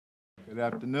Good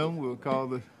afternoon. We'll call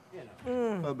the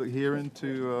public hearing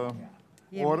to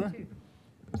order.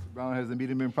 Mr. Brown, has the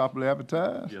meeting been properly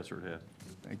advertised? Yes, sir, it has.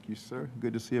 Thank you, sir.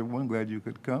 Good to see everyone. Glad you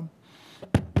could come.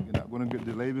 You're not going to get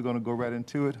delayed. We're going to go right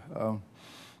into it.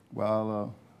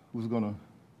 Who's going to?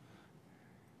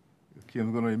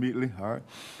 Kim's going to immediately. All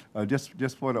right.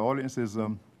 Just for the audience's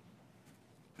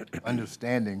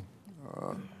understanding,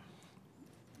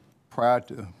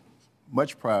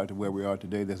 much prior to where we are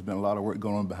today, there's been a lot of work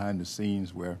going on behind the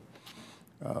scenes where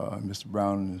Mr.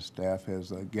 Brown and his staff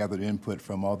has gathered input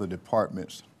from all the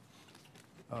departments.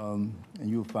 And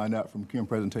you'll find out from Kim's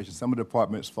presentation, some of the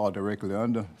departments fall directly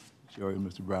under Jerry and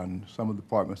Mr. Brown. Some of the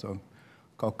departments are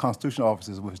called constitutional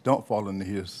offices, which don't fall under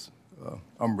his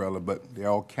umbrella, but they're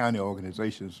all county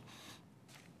organizations.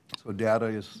 So data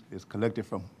is collected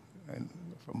from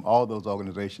all those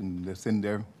organizations that's in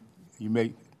there.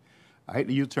 I hate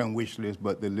to use the term wish list,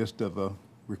 but the list of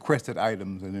requested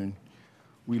items, and then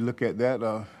we look at that,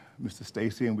 Mr.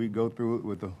 Stacy, and we go through it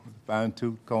with a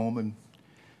fine-tooth comb, and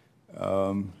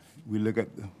we look at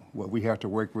what we have to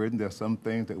work with. And there's some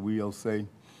things that we'll say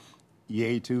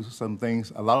yay to,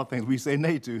 a lot of things we say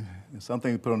nay to, and some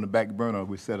things put on the back burner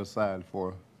we set aside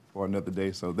for another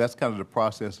day. So that's kind of the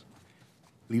process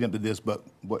leading up to this. But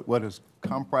what has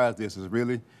comprised this is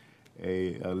really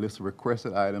a list of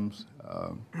requested items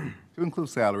to include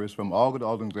salaries from all the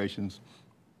organizations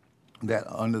that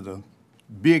are under the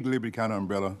big Liberty County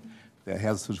umbrella that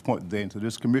has to this point today. And so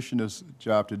this commissioner's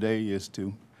job today is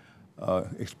to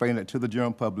explain it to the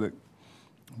general public.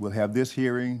 We'll have this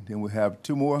hearing, then we'll have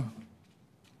two more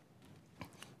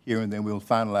hearings, then we'll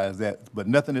finalize that. But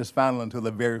nothing is final until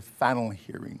the very final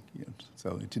hearing.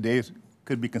 So today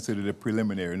could be considered a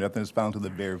preliminary. Nothing is final until the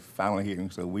very final hearing.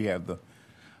 So we have the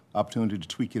opportunity to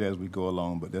tweak it as we go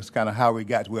along. But that's kind of how we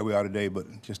got to where we are today.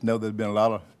 But just know there's been a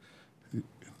lot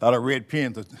of red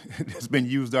pens that's been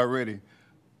used already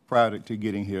prior to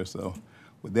getting here. So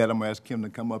with that, I'm going to ask Kim to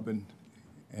come up and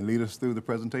lead us through the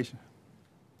presentation.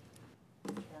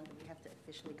 Do we have to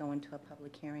officially go into a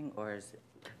public hearing, or is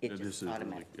it No, just this is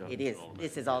automatic? like, It is. automatic.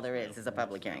 This is all there is a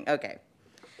public hearing. Okay.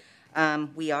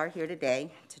 We are here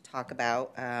today to talk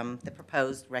about the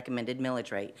proposed recommended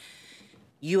millage rate.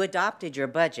 You adopted your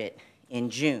budget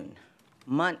in June,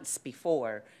 months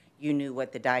before you knew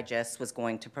what the digest was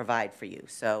going to provide for you.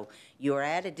 So you are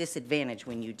at a disadvantage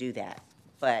when you do that.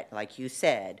 But like you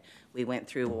said, we went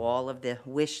through all of the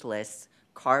wish lists,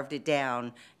 carved it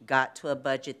down, got to a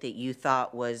budget that you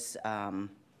thought was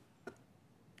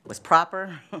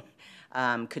proper,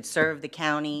 could serve the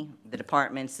county, the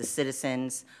departments, the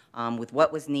citizens, with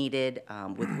what was needed,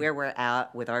 with where we're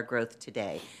at with our growth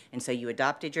today. And so you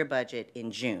adopted your budget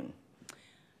in June.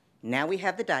 Now we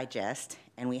have the digest,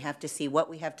 and we have to see what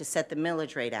we have to set the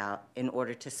millage rate out in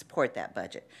order to support that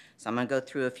budget. So I'm going to go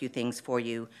through a few things for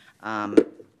you, and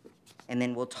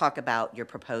then we'll talk about your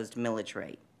proposed millage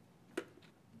rate.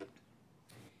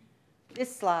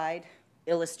 This slide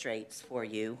illustrates for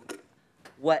you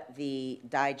what the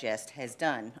digest has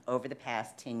done over the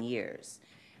past 10 years.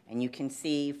 And you can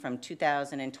see from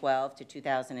 2012 to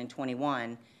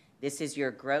 2021, this is your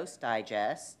gross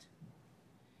digest.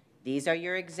 These are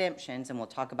your exemptions, and we'll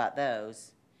talk about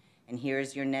those. And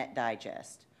here's your net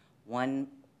digest,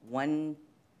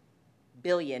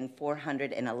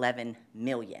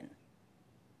 $1,411,000,000.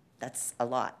 That's a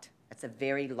lot. That's a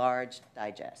very large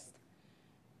digest.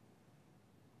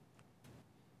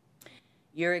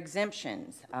 Your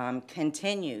exemptions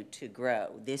continue to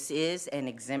grow. This is an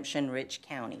exemption-rich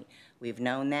county. We've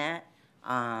known that.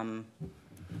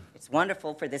 It's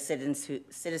wonderful for the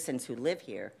citizens who live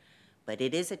here, but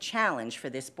it is a challenge for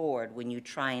this board when you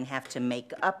try and have to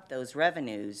make up those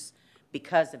revenues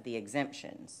because of the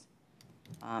exemptions.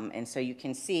 And so you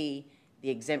can see the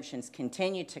exemptions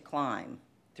continue to climb,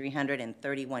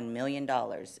 $331 million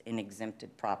in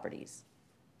exempted properties.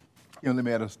 Let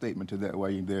me add a statement to that while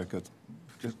you're there, because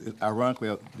just ironically,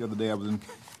 the other day I was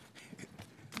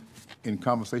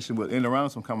around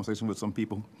some conversation with some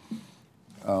people,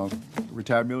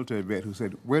 retired military vet who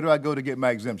said, "Where do I go to get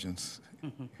my exemptions?"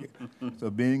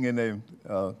 So being in a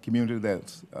community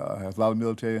that has a lot of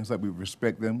military and stuff, we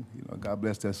respect them. God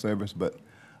bless their service, but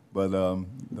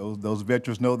those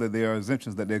veterans know that there are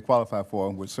exemptions that they qualify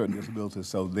for with certain disabilities.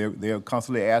 So they're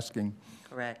constantly asking.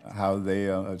 Correct. How they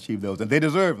achieve those, and they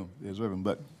deserve them. They deserve them.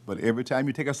 But every time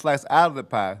you take a slice out of the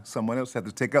pie, someone else has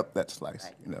to take up that slice.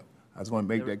 Right. I just want to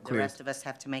make that clear. The rest of us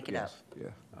have to make it up. Yeah.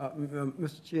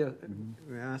 Mr. Chair,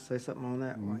 may I say something on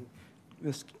that one?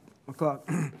 Ms.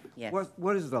 McClark, Yes.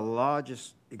 what is the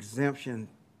largest exemption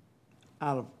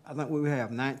out of, I think we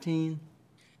have 19?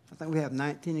 I think we have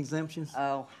 19 exemptions.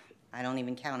 Oh, I don't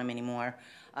even count them anymore.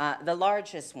 The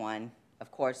largest one,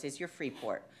 of course, is your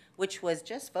Freeport, which was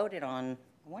just voted on,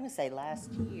 I want to say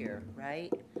last year,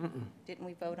 right? Didn't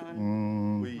we vote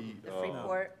on We, the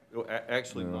Freeport?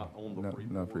 actually not on the No,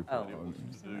 Freeport. not Freeport. It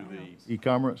was to do the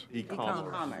E-commerce?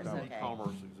 E-commerce, okay.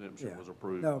 E-commerce exemption was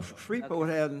approved. No, Freeport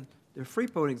hasn't, the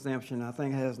Freeport exemption, I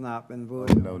think, has not been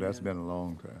voted. No, that's been a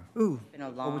long time. Ooh, Been a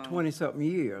over long- 20-something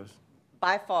years,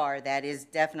 By far, that is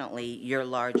definitely your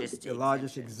largest the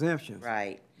largest exemption. exemptions.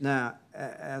 Right. Now,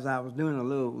 as I was doing a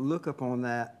little lookup on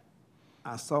that,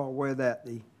 I saw where that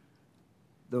the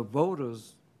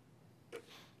voters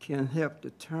can help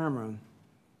determine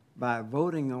by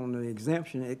voting on the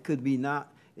exemption, it could be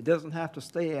not, it doesn't have to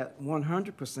stay at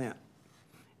 100%.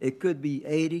 It could be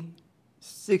 80,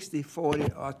 60, 40,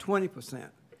 or 20%.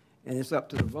 And it's up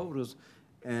to the voters.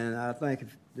 And I think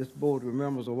if this board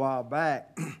remembers a while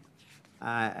back,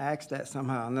 I asked that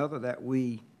somehow or another that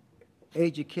we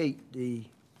educate the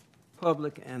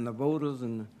public and the voters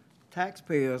and the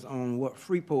taxpayers on what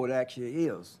Freeport actually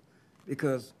is.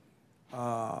 Because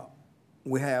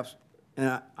we have,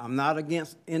 and I'm not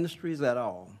against industries at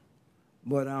all,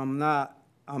 but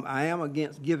I am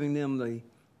against giving them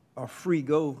a free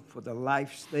go for the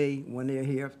life stay when they're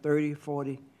here 30,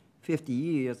 40, 50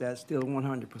 years, that's still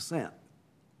 100%.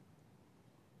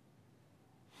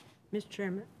 Mr.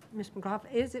 Chairman, Ms.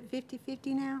 McLaughlin, is it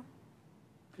 50-50 now?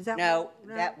 Is that No, what-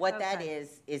 that, what that Okay.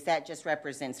 is that just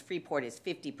represents Freeport is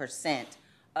 50%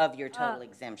 of your total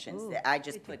exemptions. ooh, I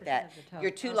just put 50% that. of the total,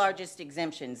 Your two okay. largest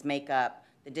exemptions make up,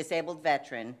 the disabled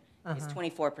veteran is Uh-huh.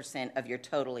 24% of your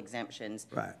total exemptions.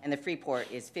 Right. And the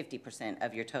Freeport is 50%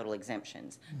 of your total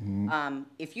exemptions.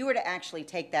 If you were to actually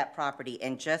take that property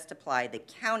and just apply the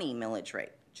county millage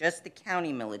rate, just the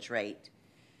county millage rate,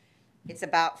 it's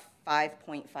about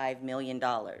 $5.5 million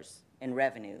in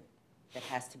revenue that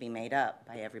has to be made up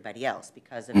by everybody else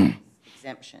because of these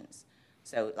exemptions.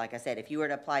 So like I said, if you were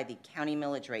to apply the county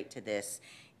millage rate to this,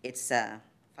 it's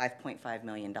 $5.5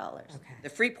 million. The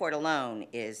Freeport alone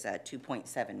is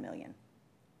 $2.7 million.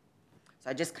 So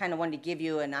I just kind of wanted to give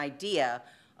you an idea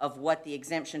of what the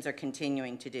exemptions are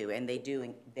continuing to do, and they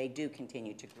do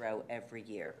continue to grow every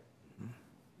year.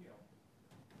 You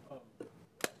got the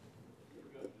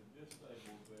disabled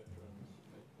veterans at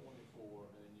 24,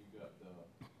 and you got the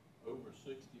over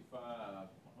 65,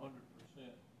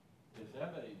 100%. Is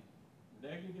that a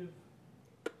negative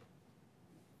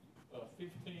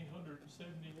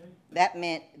 1,578? That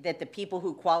meant that the people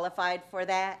who qualified for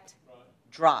that Right.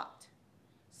 dropped.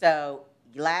 So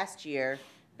last year,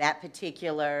 that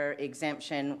particular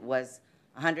exemption was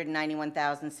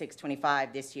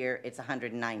 191,625. This year, it's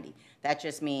 190. That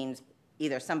just means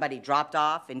either somebody dropped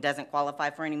off and doesn't qualify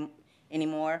for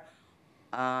anymore.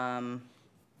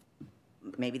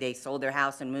 Maybe they sold their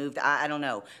house and moved. I don't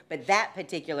know. But that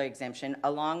particular exemption,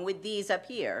 along with these up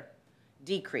here,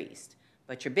 decreased.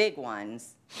 But your big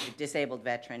ones, your disabled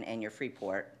veteran and your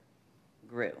Freeport,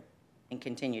 grew and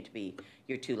continue to be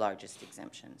your two largest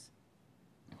exemptions.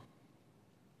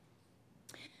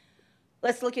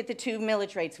 Let's look at the two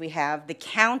millage rates we have. The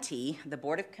county, the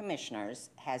Board of Commissioners,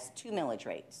 has two millage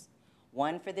rates,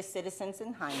 one for the citizens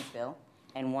in Hinesville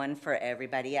and one for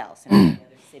everybody else in all the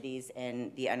other cities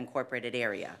in the unincorporated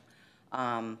area.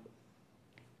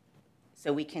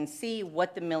 So we can see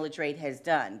what the millage rate has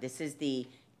done. This is the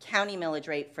county millage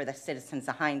rate for the citizens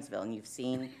of Hinesville, and you've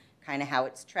seen kind of how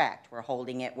it's tracked.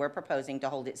 We're proposing to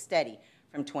hold it steady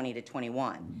from 20 to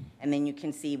 21. And then you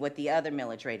can see what the other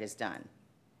millage rate has done.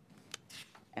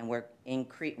 And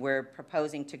we're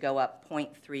proposing to go up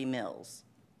 0.3 mils.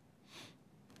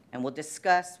 And we'll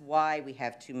discuss why we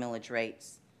have two millage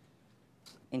rates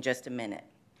in just a minute.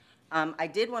 I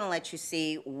did want to let you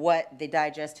see what the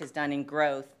digest has done in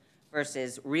growth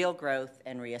versus real growth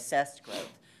and reassessed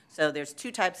growth. So there's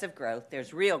two types of growth.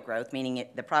 There's real growth, meaning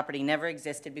the property never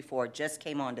existed before, just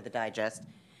came onto the digest.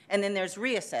 And then there's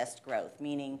reassessed growth,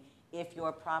 meaning if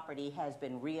your property has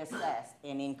been reassessed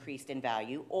and increased in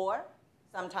value or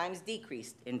sometimes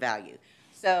decreased in value.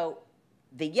 So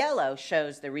the yellow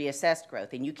shows the reassessed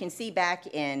growth, and you can see back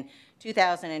in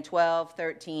 2012,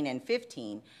 13, and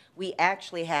 15, we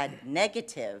actually had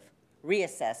negative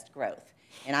reassessed growth.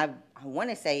 And I want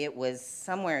to say it was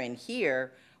somewhere in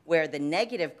here where the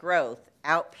negative growth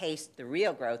outpaced the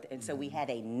real growth, and so we had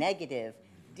a negative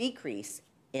decrease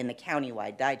in the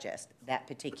countywide digest that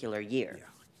particular year.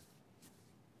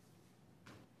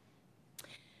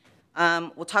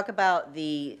 We'll talk about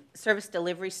the Service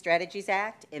Delivery Strategies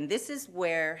Act, and this is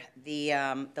where the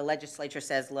legislature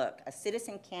says, look, a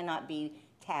citizen cannot be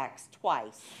taxed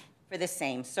twice for the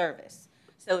same service.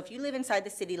 So if you live inside the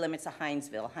city limits of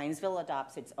Hinesville, Hinesville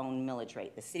adopts its own millage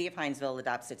rate. The city of Hinesville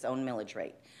adopts its own millage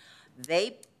rate.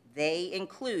 They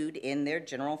include in their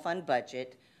general fund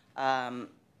budget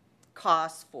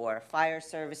costs for fire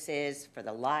services, for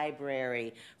the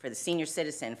library, for the senior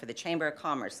citizen, for the Chamber of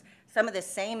Commerce, some of the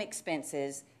same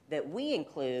expenses that we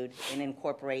include and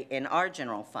incorporate in our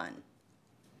general fund.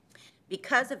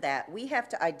 Because of that, we have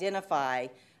to identify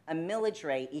a millage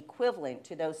rate equivalent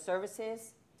to those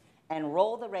services and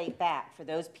roll the rate back for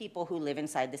those people who live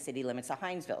inside the city limits of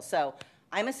Hinesville. So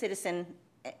I'm a citizen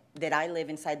that I live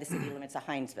inside the city limits of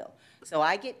Hinesville. So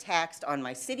I get taxed on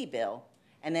my city bill,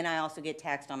 and then I also get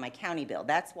taxed on my county bill.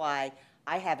 That's why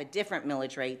I have a different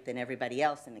millage rate than everybody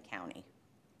else in the county.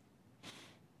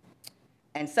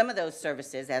 And some of those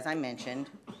services, as I mentioned,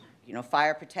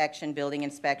 fire protection, building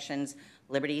inspections,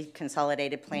 Liberty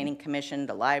Consolidated Planning Commission,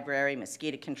 the library,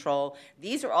 mosquito control,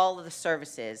 these are all of the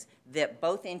services that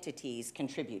both entities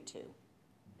contribute to.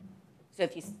 So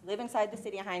if you live inside the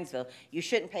city of Hinesville, you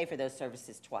shouldn't pay for those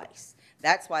services twice.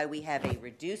 That's why we have a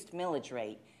reduced millage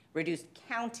rate, reduced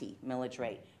county millage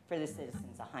rate for the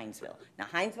citizens of Hinesville. Now,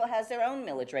 Hinesville has their own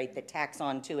millage rate that tacks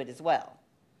on to it as well,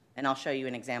 and I'll show you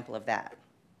an example of that.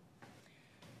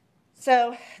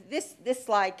 So this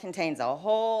slide contains a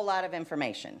whole lot of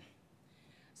information.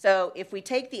 So if we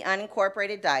take the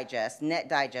unincorporated net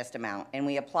digest amount, and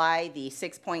we apply the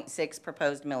 6.6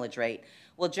 proposed millage rate,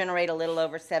 we'll generate a little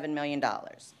over $7 million.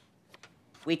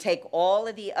 We take all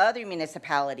of the other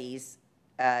municipalities'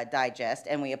 digest,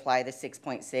 and we apply the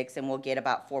 6.6, and we'll get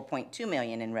about $4.2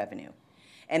 million in revenue.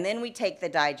 And then we take the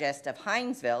digest of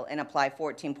Hinesville and apply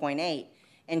 14.8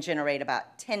 and generate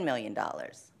about $10 million.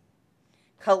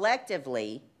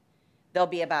 Collectively, there'll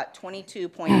be about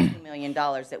 $22.2 million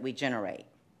that we generate.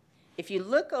 If you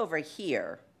look over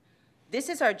here, this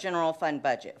is our general fund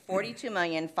budget,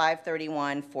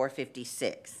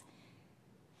 $42,531,456.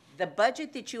 The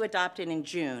budget that you adopted in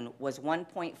June was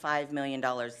 $1.5 million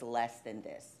less than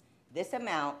this. This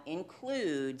amount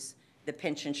includes the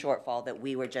pension shortfall that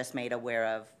we were just made aware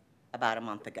of about a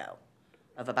month ago,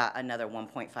 of about another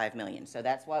 $1.5 million. So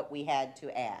that's what we had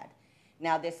to add.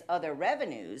 Now, this other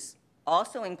revenues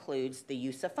also includes the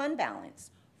use of fund balance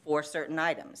for certain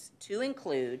items, to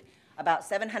include about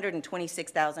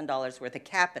 $726,000 worth of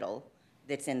capital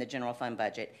that's in the general fund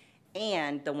budget,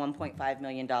 and the $1.5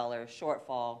 million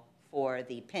shortfall for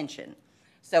the pension.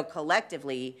 So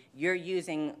collectively, you're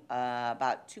using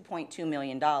about $2.2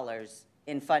 million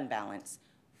in fund balance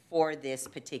for this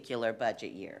particular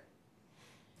budget year.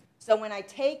 So when I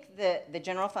take the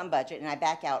general fund budget and I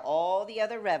back out all the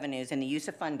other revenues and the use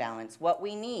of fund balance, what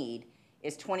we need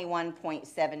is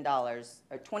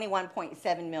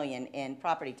 $21.7 million in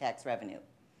property tax revenue.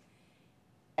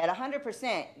 At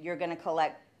 100%, you're going to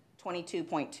collect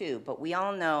 22.2, but we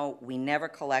all know we never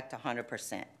collect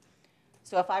 100%.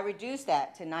 So if I reduce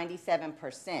that to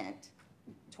 97%,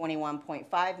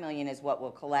 21.5 million is what we'll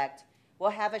collect.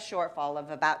 We'll have a shortfall of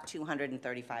about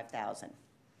 $235,000.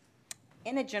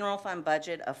 In a general fund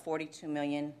budget of $42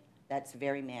 million, that's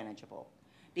very manageable.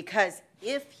 Because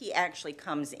if he actually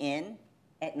comes in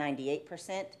at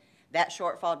 98%, that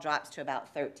shortfall drops to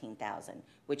about $13,000,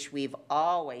 which we've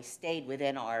always stayed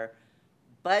within our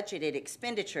budgeted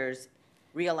expenditures,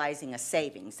 realizing a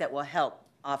savings that will help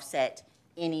offset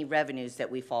any revenues that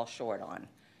we fall short on.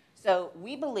 So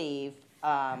we believe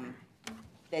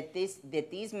that these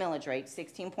millage rates,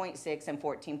 16.6 and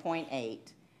 14.8,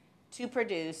 to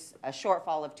produce a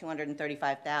shortfall of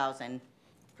 $235,000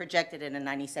 projected at a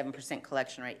 97%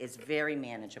 collection rate is very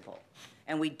manageable.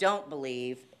 And we don't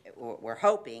believe, or we're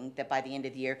hoping that by the end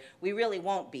of the year, we really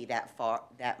won't be that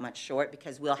much short,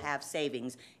 because we'll have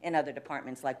savings in other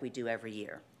departments like we do every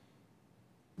year.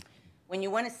 When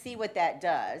you want to see what that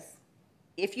does,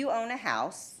 if you own a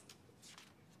house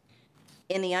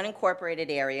in the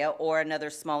unincorporated area or another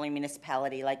smaller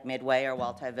municipality like Midway or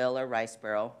Waltoville or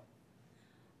Riceboro,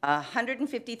 a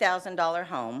 $150,000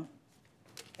 home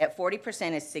at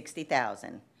 40% is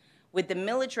 $60,000. With the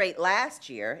millage rate last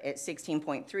year at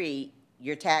 16.3,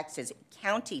 your taxes,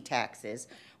 county taxes,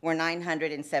 were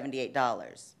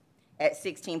 $978. At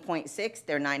 16.6,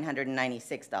 they're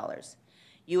 $996.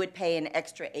 You would pay an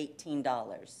extra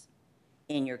 $18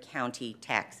 in your county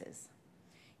taxes.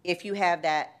 If you have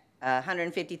that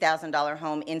 $150,000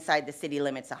 home inside the city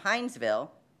limits of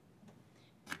Hinesville,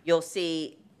 you'll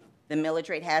see the millage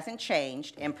rate hasn't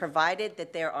changed, and provided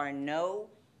that there are no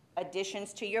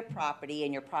additions to your property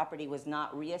and your property was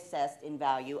not reassessed in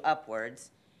value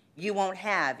upwards, you won't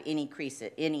have any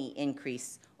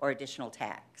increase or additional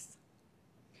tax.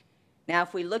 Now,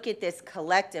 if we look at this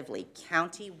collectively,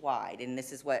 county-wide, and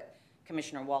this is what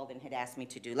Commissioner Walden had asked me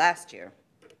to do last year.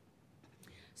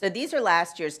 So these are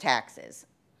last year's taxes.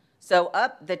 So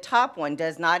up, the top one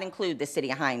does not include the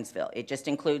city of Hinesville. It just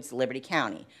includes Liberty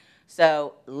County.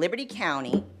 So Liberty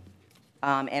County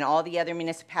and all the other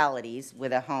municipalities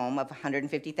with a home of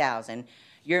 150,000,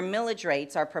 your millage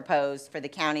rates are proposed for the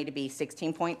county to be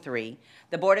 16.3.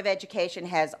 The Board of Education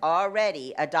has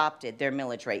already adopted their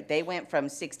millage rate. They went from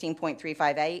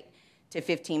 16.358 to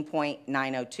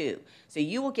 15.902. So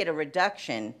you will get a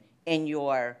reduction in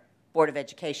your Board of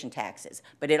Education taxes.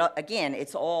 But again,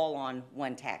 it's all on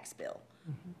one tax bill.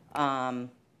 The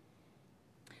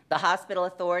Hospital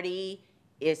Authority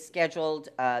is scheduled,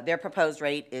 their proposed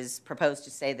rate is proposed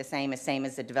to stay the same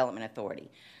as the Development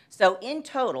Authority. So in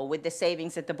total, with the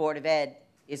savings that the Board of Ed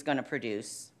is going to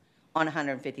produce on a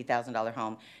 $150,000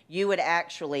 home, you would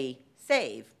actually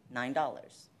save $9.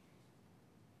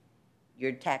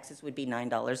 Your taxes would be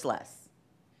 $9 less.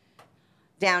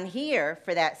 Down here,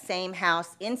 for that same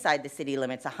house inside the city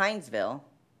limits of Hinesville,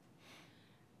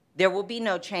 there will be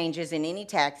no changes in any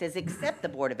taxes except the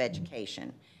Board of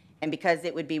Education. And because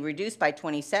it would be reduced by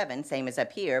 27, same as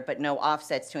up here, but no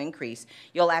offsets to increase,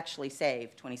 you'll actually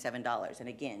save $27. And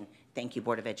again, thank you,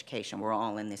 Board of Education. We're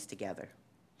all in this together.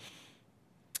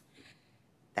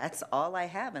 That's all I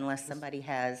have, unless somebody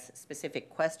has specific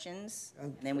questions,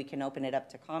 and then we can open it up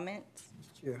to comments.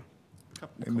 Yeah.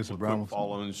 Hey, Mr. Brown.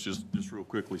 Follow-ins, just real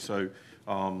quickly. So,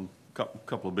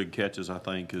 couple of big catches, I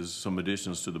think, is some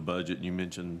additions to the budget. You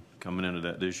mentioned coming into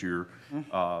that this year.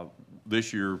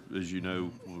 This year, as you know,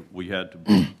 we had to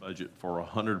budget for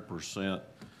 100%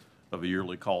 of a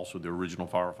yearly cost with the original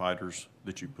firefighters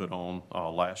that you put on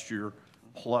last year.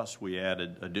 Plus, we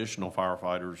added additional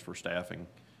firefighters for staffing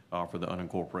for the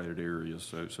unincorporated areas.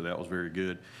 So that was very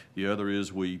good. The other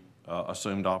is we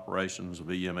assumed operations of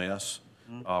EMS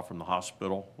from the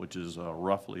hospital, which is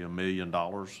roughly $1 million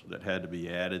that had to be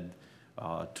added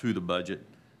to the budget.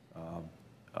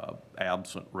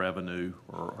 Absent revenue,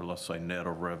 or let's say net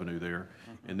of revenue there.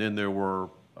 And then there were,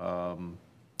 I'll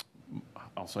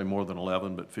say more than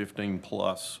 11, but 15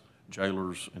 plus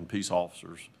jailers and peace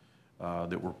officers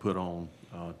that were put on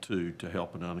to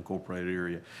help an unincorporated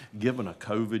area. Given a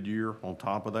COVID year on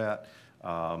top of that,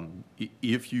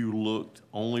 if you looked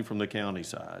only from the county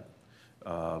side,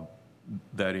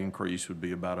 that increase would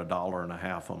be about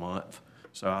 $1.50 a month.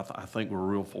 So I think we're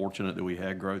real fortunate that we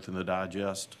had growth in the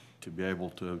digest to be able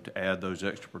to add those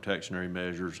extra protectionary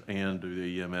measures and do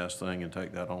the EMS thing and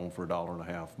take that on for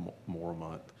 $1.50 more a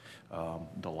month.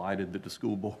 Delighted that the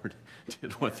school board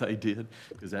did what they did,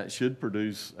 because that should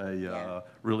produce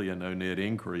really a no net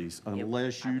increase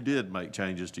unless you did make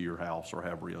changes to your house or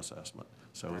have reassessment.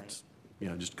 So Right. It's,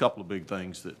 just a couple of big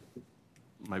things that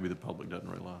maybe the public doesn't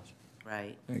realize.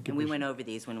 Right. Thank you, And we Mr. went over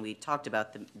these when we talked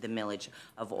about the millage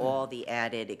of all the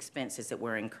added expenses that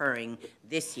we're incurring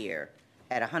this year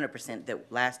at 100%, that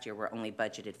last year were only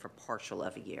budgeted for partial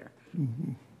of a year.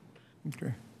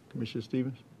 Okay. Commissioner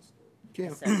Stevens?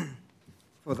 Kim, So-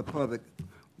 for the public,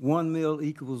 1 mil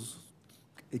equals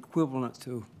equivalent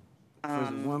to, was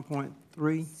it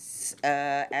 1.3?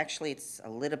 Actually, it's a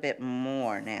little bit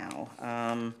more now.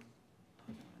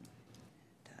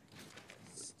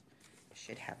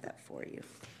 Should have that for you.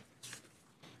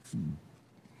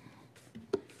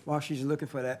 While she's looking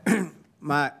for that,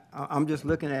 I'm just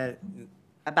looking at it,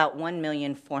 About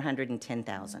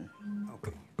 1,410,000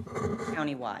 okay.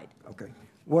 countywide. Okay.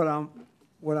 What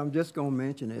I'm just gonna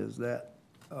mention is that,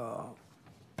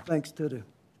 thanks to the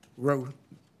growth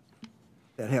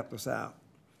that helped us out,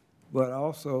 but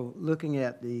also looking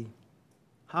at the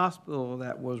hospital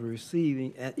that was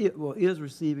receiving, and is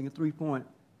receiving a 3.8.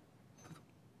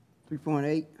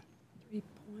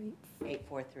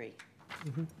 843.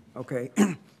 Okay.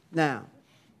 Now,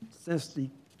 since the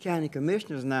county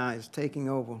commissioners now is taking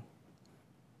over,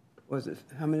 was it,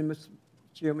 how many, Mr.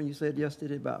 Chairman, you said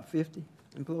yesterday, about 50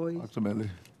 employees? Approximately.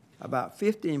 About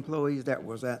 50 employees that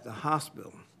was at the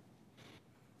hospital.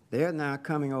 They're now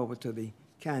coming over to the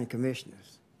county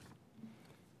commissioners.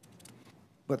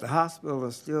 But the hospital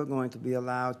is still going to be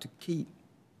allowed to keep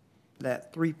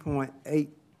that 3.8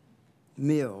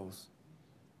 mills.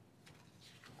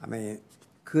 I mean,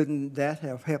 couldn't that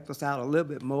have helped us out a little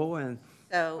bit more? And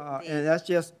and that's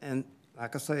just, and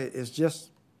like I say, it's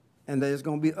just, and there's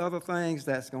gonna be other things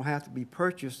that's gonna have to be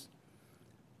purchased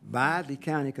by the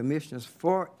county commissioners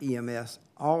for EMS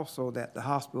also that the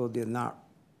hospital did not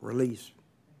release.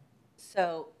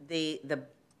 So the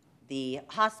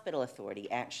hospital authority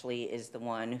actually is the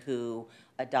one who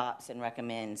adopts and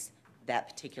recommends that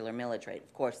particular millage rate.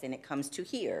 Of course, then it comes to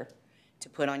here to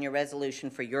put on your resolution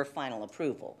for your final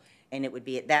approval. And it would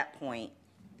be at that point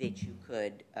that you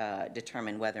could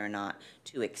determine whether or not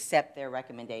to accept their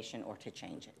recommendation or to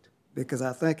change it. Because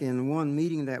I think in one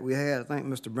meeting that we had, I think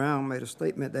Mr. Brown made a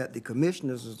statement that the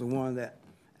commissioners is the one that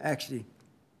actually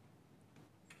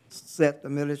set the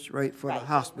millage rate for the Right.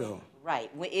 hospital.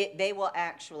 Right, they will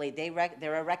actually,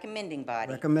 they're a recommending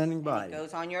body. Recommending body. And it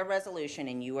goes on your resolution,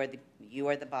 and you are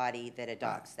the body that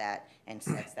adopts that and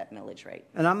sets that millage rate.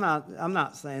 And I'm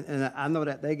not saying, and I know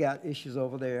that they got issues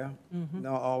over there,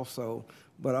 also,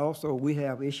 but also we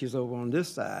have issues over on this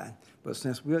side. But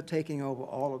since we're taking over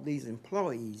all of these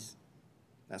employees,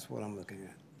 that's what I'm looking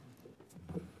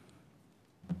at.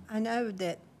 I know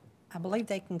that, I believe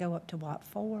they can go up to what,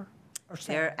 4 or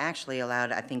 7? They're actually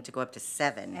allowed, I think, to go up to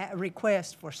 7. At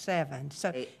request for 7.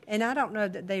 So, and I don't know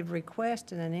that they've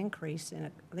requested an increase in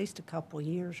at least a couple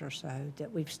years or so,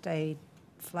 that we've stayed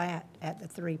flat at the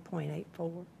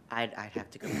 3.84. I'd have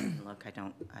to go back and look, I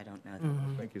don't know that.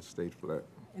 I think it stayed flat.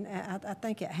 And I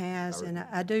think it has, and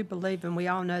I do believe, and we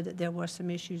all know that there was some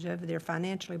issues over there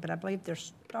financially, but I believe they're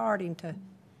starting to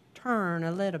turn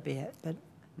a little bit, but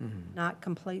not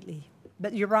completely.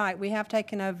 But you're right, we have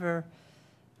taken over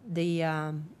the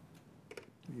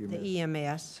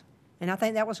EMS, and I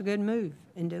think that was a good move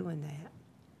in doing that.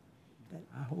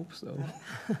 I hope so.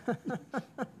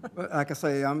 But like I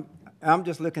say, I'm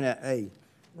just looking at, we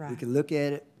Right. can look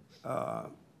at it.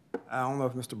 I don't know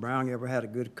if Mr. Brown ever had a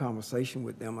good conversation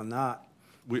with them or not.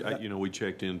 We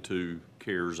checked into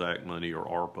CARES Act money or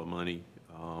ARPA money,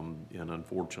 and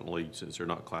unfortunately, since they're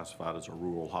not classified as a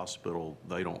rural hospital,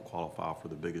 they don't qualify for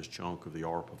the biggest chunk of the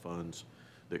ARPA funds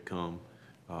that come.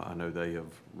 I know they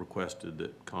have requested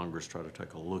that Congress try to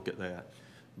take a look at that,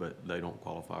 but they don't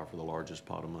qualify for the largest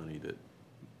pot of money that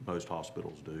most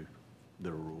hospitals do that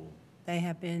are rural. They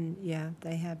have been,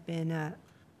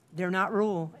 they're not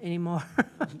rural anymore,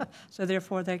 so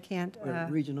therefore they can't.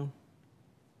 Regional.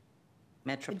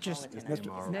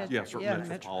 Metropolitan. Yes, sir, Yeah,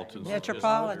 metropolitan.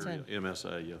 Metropolitan.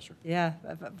 MSA, yes, sir. Yeah,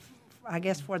 I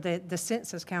guess for the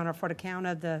census count or for the count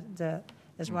of the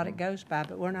is what it goes by,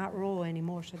 but we're not rural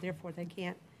anymore, so therefore they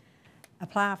can't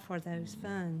apply for those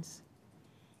funds.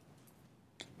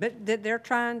 But they're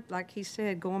trying, like he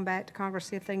said, going back to Congress,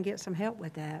 see if they can get some help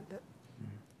with that, but.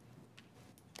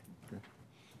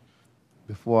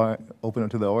 Before I open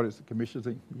up to the audience, commissioners,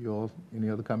 you all, any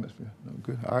other comments? No,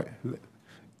 good, all right.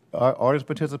 Audience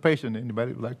participation,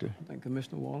 anybody would like to? I think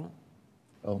Commissioner Waller.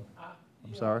 Oh,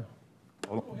 I'm sorry.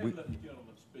 Go ahead and let the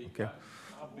gentleman speak. Okay.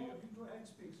 I'll be, Go ahead and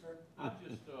speak, sir. I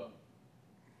just,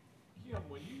 Kim,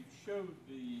 when you showed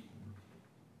the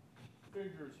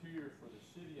figures here for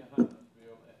the city of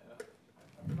Hinesville,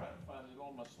 I'm trying to find it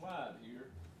on my slide here,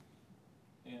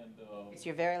 and, It's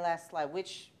your very last slide,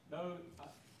 which, no,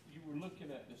 you were looking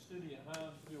at the city of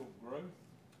Hinesville growth,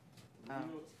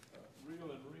 real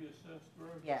and reassessed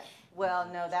growth? yeah, well,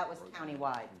 no, that was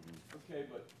countywide. Okay,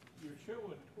 but you're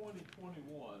showing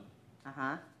 2021,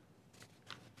 Uh-huh.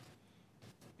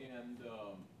 and,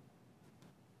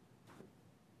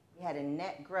 We had a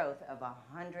net growth of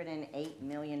 $108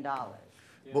 million.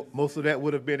 Most of that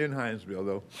would have been in Hinesville,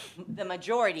 though. The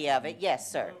majority of it,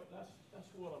 yes, sir. well, that's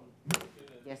what I'm looking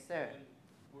at. Yes, sir. And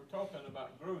we're talking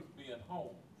about growth being home.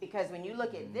 Because when you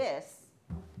look at this,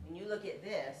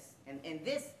 and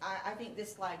this, I think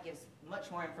this slide gives much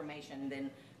more information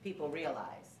than people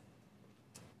realize.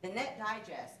 The net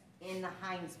digest in the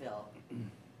Hinesville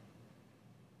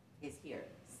is here,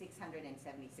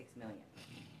 676 million.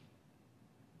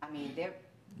 I mean, they're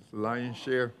Lion's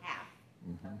share. half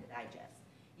of the digest.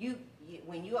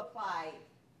 When you apply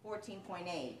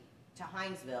 14.8 to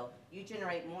Hinesville, you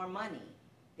generate more money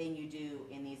than you do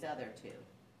in these other two.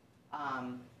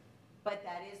 But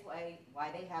that is why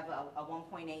they have a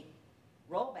 1.8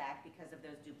 rollback, because of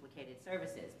those duplicated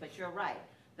services. But you're right,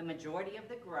 the majority of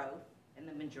the growth and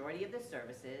the majority of the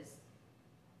services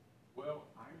Well,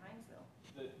 are in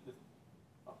Hinesville.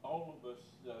 all of us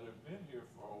that have been here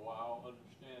for a while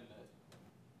understand that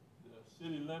the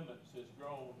city limits has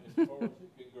grown as far as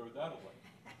it can grow that way.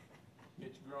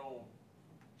 It's grown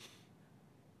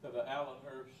to the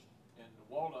Allenhurst and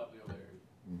the Walnutville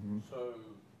area. So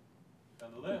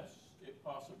unless it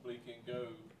possibly can go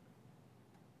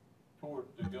toward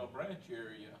the Gum Branch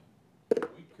area,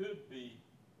 we could be,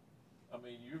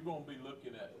 you're gonna be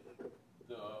looking at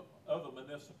the other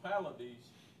municipalities,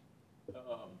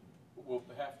 will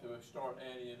have to start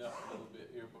adding up a little bit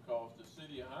here, because the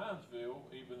city of Hinesville,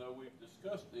 even though we've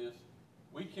discussed this,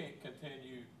 we can't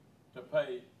continue to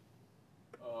pay,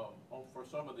 for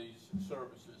some of these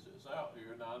services that's out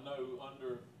here. Now, I know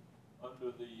under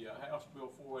the House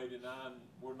Bill 489,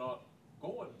 we're not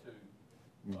going to,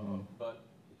 but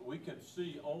we can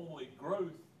see only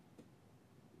growth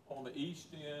on the east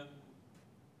end,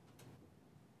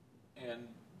 and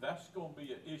that's gonna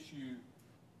be an issue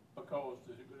because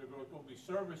there are gonna be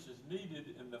services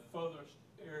needed in the furthest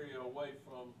area away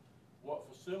from what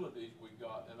facilities we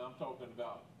got. And I'm talking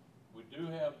about, we do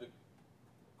have the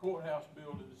courthouse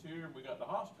buildings here, we got the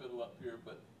hospital up here,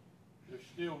 but there's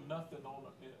still nothing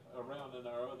around in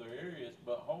our other areas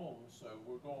but homes, so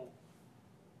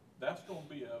that's gonna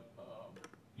be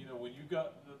when you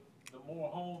got the more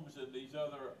homes in these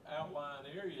other outlying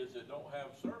areas that don't have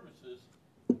services,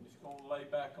 it's gonna lay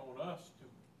back on us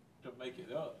to make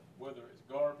it up, whether it's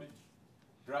garbage,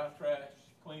 dry trash,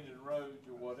 cleaning roads,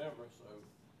 or whatever. So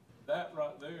that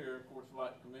right there, of course,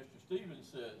 like Commissioner Stevens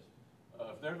says,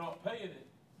 if they're not paying it,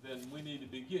 then we need to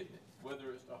be getting it, whether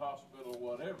it's the hospital or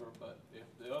whatever. But if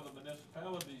the other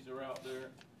municipalities are out there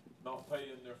not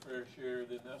paying their fair share,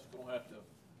 then that's gonna have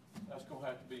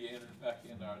to be entered back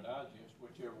into our digest,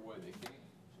 whichever way they can.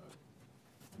 So,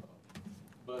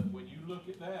 but when you look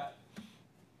at that,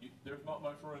 there's not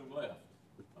much room left.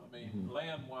 I mean,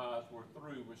 land-wise, we're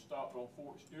through. We're stopped on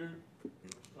Fort Stewart, we're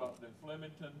stopped in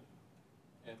Flemington,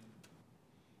 and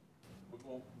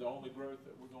the only growth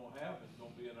that we're gonna have is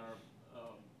gonna be in our,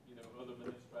 other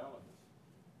municipalities.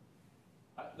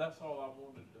 That's all I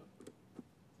wanted to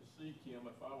see, Kim.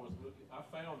 If I was looking, I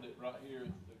found it right here,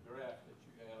 the graph that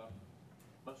you had. I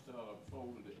must have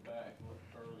folded it back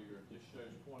earlier. It just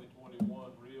shows 2021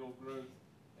 real growth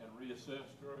and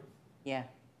reassessed growth. Yeah,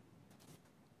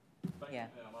 Thank Yeah.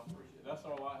 you, ma'am. I appreciate it. That's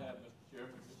all I have, Mr.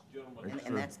 Chairman, Mr. Gentleman.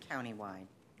 and that's countywide.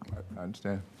 I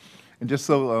understand. And just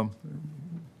so,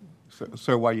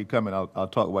 sir, while you're coming, I'll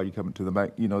talk while you're coming to the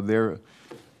mic.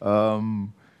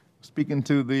 Speaking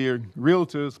to the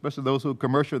realtors, especially those who are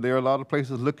commercial, there are a lot of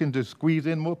places looking to squeeze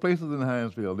in more places in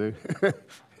Hinesville. Well,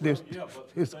 yeah, but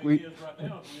the thing is, right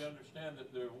now, we understand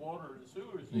that the water and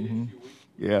sewer is the issue.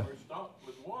 Yeah. We're stocked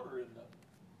with water in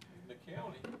the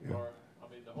county, or,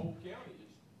 the whole county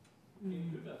we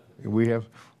can't do nothing.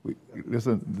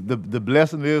 Listen, the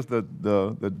blessing is the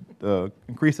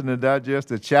increasing the digest.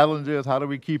 The challenge is how do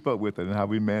we keep up with it, and how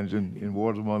we manage in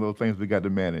water is one of those things we got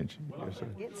to manage. Well, Yes, I sir.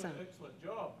 think we're doing an excellent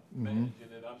job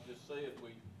managing it. I'm just saying,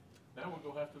 now we're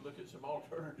gonna have to look at some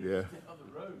alternatives Yeah. down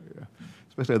the road. Yeah.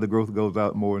 Especially as the growth goes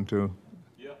out more into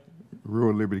Yeah.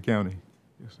 rural Liberty County.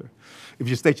 Yes, sir. If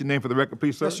you state your name for the record,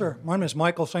 please, sir. Yes, sir. My name is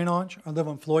Michael St. Ange. I live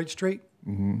on Floyd Street.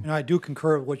 And I do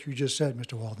concur with what you just said,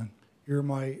 Mr. Walden. You're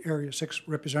my Area 6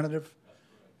 representative,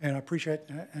 and I appreciate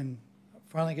that, and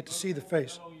finally get to see the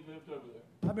face. How long you lived over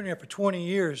there? I've been here for 20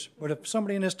 years, but if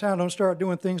somebody in this town don't start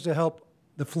doing things to help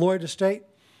the Floyd estate,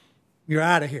 you're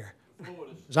out of here.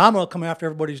 Because I'm going to come after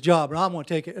everybody's job, and I'm going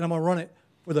to take it, and I'm going to run it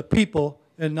for the people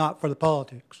and not for the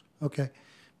politics, okay?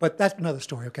 But that's another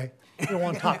story, okay? We don't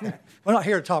want to talk that. We're not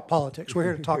here to talk politics. We're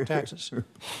here to talk taxes.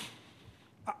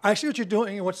 I see what you're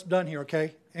doing and what's done here,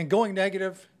 okay? And going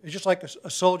negative is just like a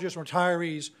soldiers and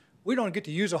retirees. We don't get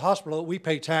to use a hospital that we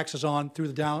pay taxes on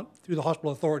through the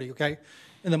hospital authority, okay?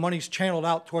 And the money's channeled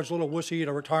out towards a little wussy at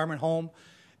a retirement home,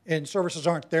 and services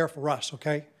aren't there for us,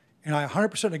 okay? And I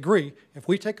 100% agree. If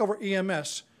we take over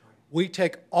EMS, we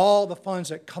take all the funds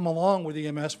that come along with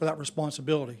EMS for that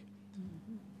responsibility.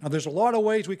 Now, there's a lot of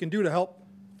ways we can do to help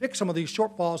fix some of these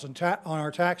shortfalls on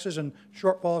our taxes and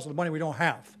shortfalls of the money we don't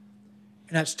have.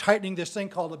 And that's tightening this thing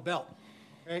called a belt,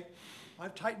 okay?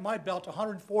 I've tightened my belt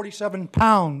 147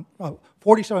 pounds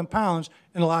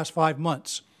in the last 5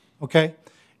 months, okay?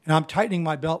 And I'm tightening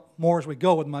my belt more as we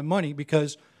go with my money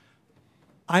because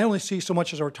I only see so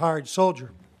much as a retired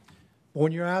soldier. But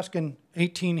when you're asking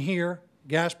 18 here,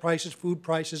 gas prices, food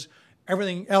prices,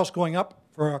 everything else going up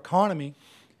for our economy,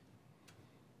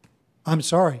 I'm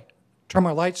sorry. Turn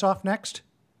my lights off next?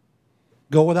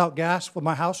 Go without gas for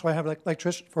my house so I have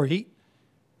electricity for heat?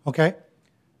 Okay?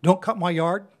 Don't cut my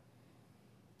yard.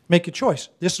 Make a choice.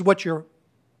 This is what you're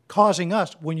causing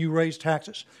us when you raise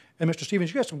taxes. And Mr. Stevens,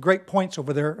 you got some great points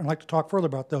over there, and I'd like to talk further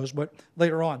about those, but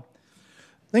later on.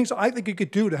 Things I think you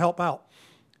could do to help out.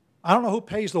 I don't know who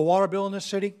pays the water bill in this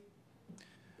city,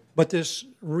 but this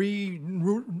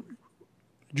rejuvenation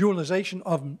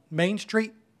of Main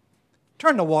Street,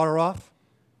 turn the water off.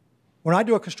 When I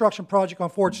do a construction project on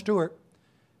Fort Stewart,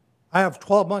 I have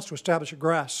 12 months to establish a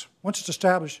grass. Once it's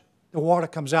established, the water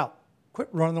comes out. Quit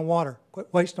running the water. Quit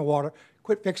wasting the water.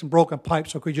 Quit fixing broken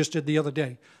pipes like we just did the other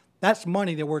day. That's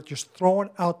money that we're just throwing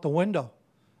out the window.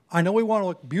 I know we want to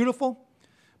look beautiful,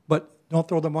 but don't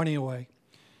throw the money away.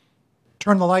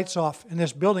 Turn the lights off in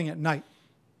this building at night.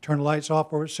 Turn the lights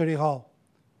off over at City Hall.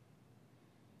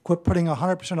 Quit putting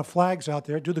 100% of flags out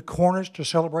there. Do the corners to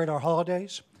celebrate our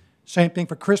holidays. Same thing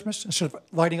for Christmas. Instead of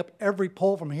lighting up every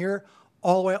pole from here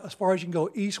all the way out as far as you can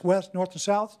go east, west, north, and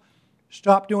south,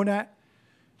 stop doing that.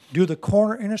 Do the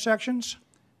corner intersections.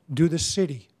 Do the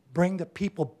city. bring the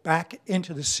people back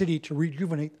into the city to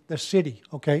rejuvenate the city,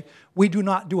 okay? We do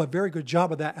not do a very good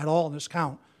job of that at all in this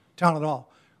town at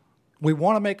all. We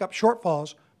want to make up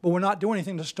shortfalls, but we're not doing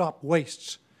anything to stop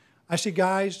wastes. I see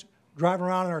guys driving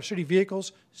around in our city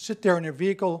vehicles, sit there in their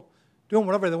vehicle, doing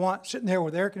whatever they want, sitting there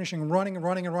with air conditioning running and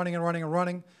running and running and running and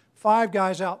running. 5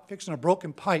 guys out fixing a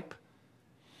broken pipe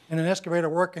and an excavator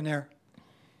working there.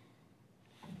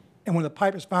 And when the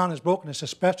pipe is found as broken, it's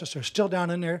asbestos. They're still down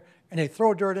in there, and they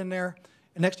throw dirt in there.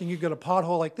 And next thing you get a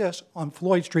pothole like this on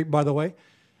Floyd Street, by the way.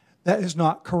 That is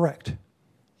not correct.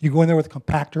 You go in there with a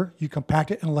compactor. You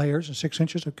compact it in layers in 6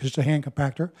 inches because it's a hand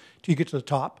compactor till you get to the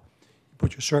top. You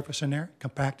put your surface in there,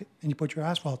 compact it, and you put your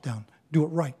asphalt down. Do it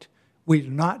right. We're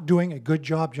not doing a good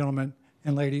job, gentlemen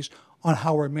and ladies, on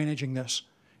how we're managing this.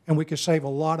 And we could save a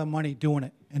lot of money doing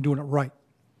it and doing it right.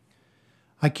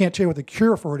 I can't tell you what the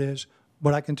cure for it is,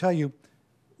 but I can tell you,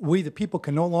 we, the people,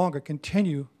 can no longer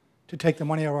continue to take the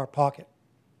money out of our pocket.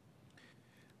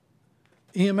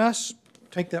 EMS,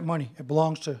 take that money. It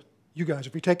belongs to you guys.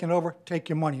 If you're taking it over, take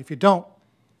your money. If you don't,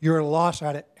 you're at a loss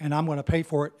at it, and I'm going to pay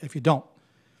for it if you don't.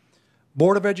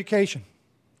 Board of Education.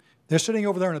 They're sitting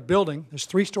over there in a building that's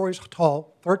 3 stories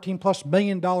tall, $13+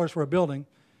 million for a building.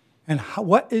 And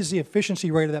what is the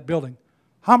efficiency rate of that building?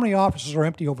 How many offices are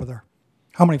empty over there?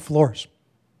 How many floors?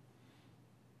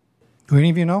 Do any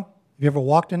of you know? Have you ever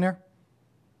walked in there?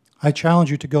 I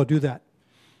challenge you to go do that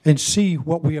and see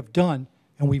what we have done.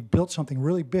 And we've built something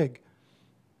really big,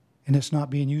 and it's not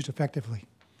being used effectively.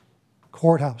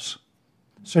 Courthouse,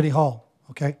 City Hall,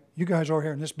 okay? You guys are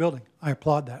here in this building. I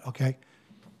applaud that, okay?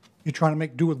 You're trying to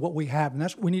make do with what we have, and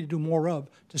that's what we need to do more of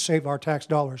to save our tax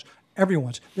dollars.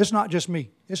 Everyone's. This is not just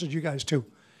me. This is you guys too.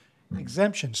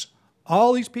 Exemptions.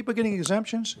 All these people getting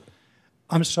exemptions,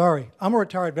 I'm sorry. I'm a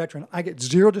retired veteran. I get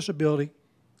 0 disability.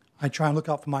 I try and look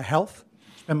out for my health,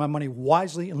 spend my money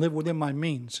wisely, and live within my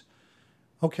means.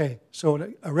 Okay,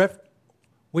 so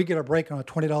we get a break on a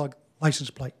 $20 license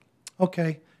plate.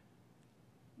 Okay,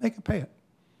 they can pay it.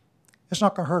 It's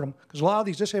not going to hurt them because a lot of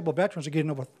these disabled veterans are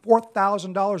getting over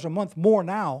 $4,000 a month more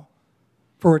now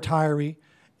for retiree.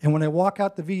 And when they walk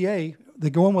out the VA, they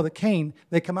go in with a cane,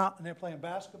 they come out and they're playing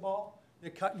basketball,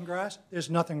 they're cutting grass, there's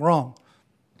nothing wrong.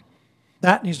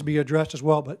 That needs to be addressed as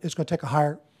well, but it's going to take a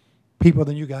higher people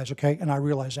than you guys, okay? And I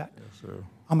realize that. Yes, sir.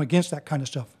 I'm against that kind of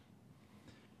stuff.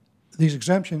 These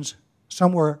exemptions,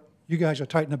 somewhere you guys are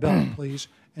tighten the belt, please,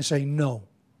 and say no.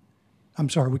 I'm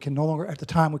sorry, we can no longer, at the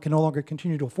time, we can no longer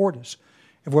continue to afford this.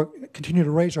 If we continue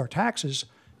to raise our taxes,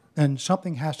 then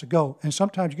something has to go. And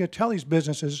sometimes you got to tell these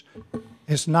businesses,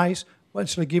 it's nice, but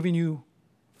instead of giving you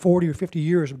 40 or 50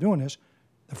 years of doing this,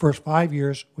 the first 5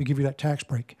 years, we give you that tax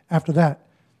break. After that,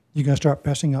 you're going to start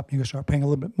messing up. You're going to start paying a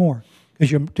little bit more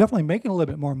because you're definitely making a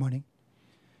little bit more money.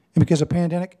 And because of the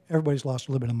pandemic, everybody's lost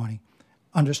a little bit of money.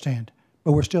 Understand.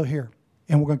 But we're still here,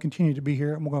 and we're going to continue to be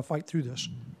here, and we're going to fight through this.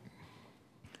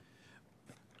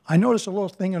 I noticed a little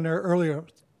thing in there earlier,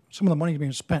 some of the money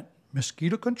being spent.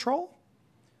 Mosquito control?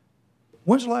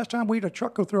 When's the last time we had a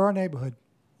truck go through our neighborhood?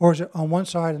 Or is it on one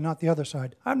side and not the other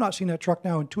side? I've not seen that truck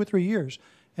now in 2 or 3 years.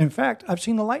 In fact, I've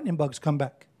seen the lightning bugs come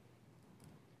back.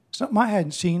 Something I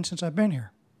hadn't seen since I've been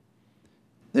here.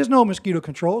 There's no mosquito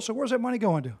control, so where's that money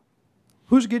going to?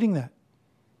 Who's getting that?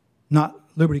 Not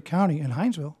Liberty County and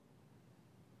Hinesville.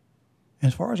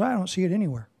 As far as I don't see it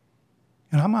anywhere.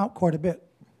 And I'm out quite a bit.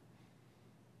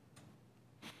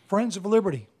 Friends of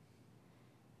Liberty.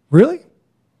 Really?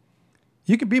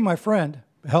 You can be my friend,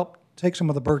 but help take some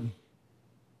of the burden.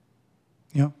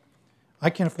 You know, I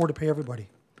can't afford to pay everybody.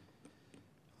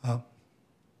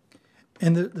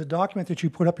 And the document that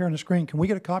you put up here on the screen, can we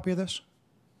get a copy of this?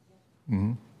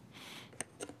 Mm-hmm.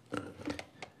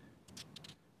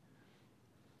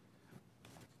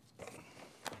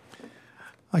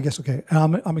 I guess, okay.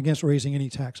 I'm against raising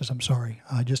any taxes. I'm sorry.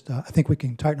 I think we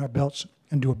can tighten our belts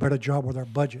and do a better job with our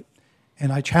budget.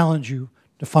 And I challenge you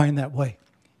to find that way.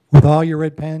 With all your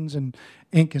red pens and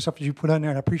ink and stuff that you put on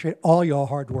there, and I appreciate all y'all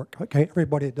hard work, okay?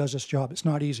 Everybody that does this job. It's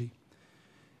not easy.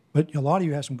 But a lot of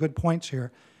you have some good points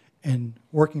here, and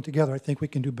working together, I think we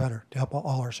can do better to help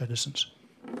all our citizens.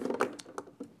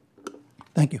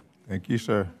 Thank you. Thank you,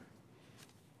 sir.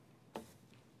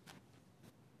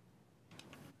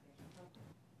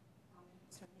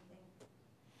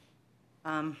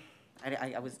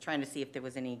 I was trying to see if there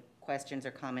was any questions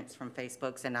or comments from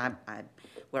Facebooks, and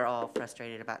we're all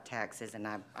frustrated about taxes, and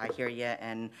I hear you,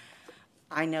 and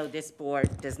I know this board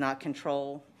does not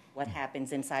control what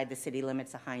happens inside the city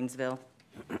limits of Hinesville.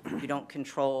 You don't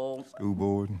control School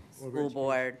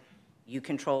board. You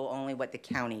control only what the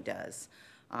county does.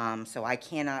 So I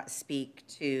cannot speak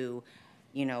to,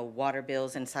 water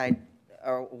bills inside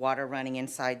or water running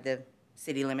inside the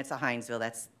city limits of Hinesville,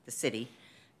 that's the city.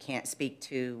 Can't speak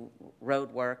to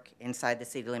road work inside the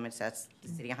city limits, that's the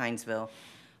city of Hinesville.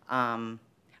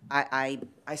 I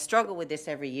struggle with this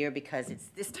every year because it's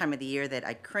this time of the year that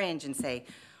I cringe and say,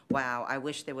 wow, I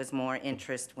wish there was more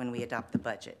interest when we adopt the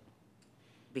budget.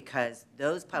 Because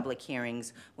those public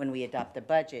hearings, when we adopt the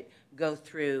budget, go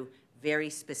through very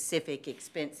specific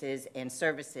expenses and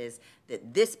services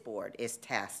that this board is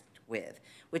tasked with,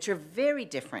 which are very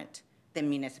different than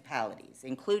municipalities,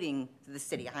 including the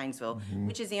city of Hinesville,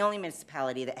 which is the only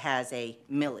municipality that has a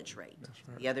millage rate.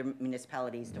 The other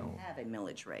municipalities don't have a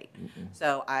millage rate.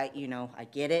 So I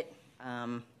get it.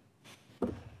 I'm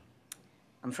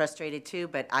frustrated too,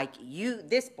 but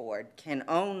this board can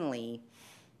only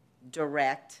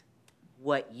direct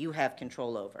what you have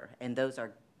control over, and those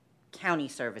are county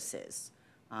services.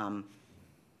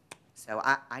 So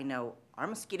I know our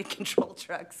mosquito control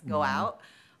trucks go out,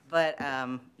 but,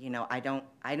 I don't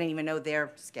even know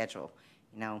their schedule.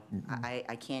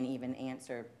 I can't even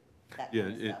answer that Yeah,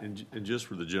 kind of stuff. and just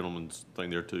for the gentleman's thing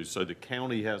there too, so the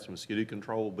county has mosquito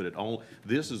control, but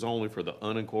this is only for the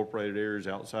unincorporated areas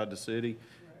outside the city.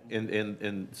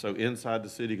 And so inside the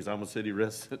city, because I'm a city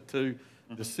resident too,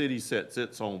 the city sets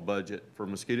its own budget for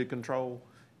mosquito control,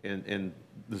 and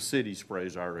the city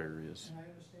sprays our areas. And I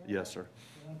understand. Yes, sir.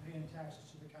 But I'm paying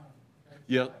taxes to the county. Okay?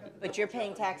 Yeah, But you're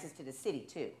paying taxes to the city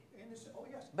too. Oh,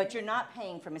 yes. But you're not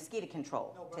paying for mosquito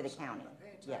control No, but to I'm the saying county. I'm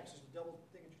paying Yes. taxes, the double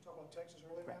thing that you talked about Texas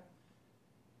earlier, ma'am.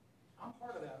 I'm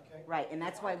part of that, okay? Right, and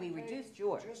that's If why I we pay reduced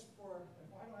yours. Just for, if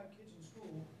I don't have kids in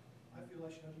school, I feel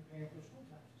I should have to pay for school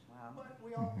taxes. Wow. But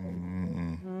we all pay.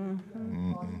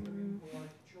 For our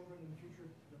children in the future,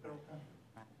 the better country.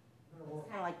 Better world.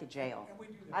 Kind of like the jail. And we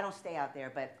do I that. don't stay out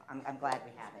there, but I'm glad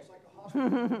we have it. It's like a hospital.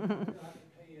 I have to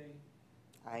pay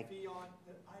I- a fee on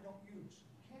that I don't use,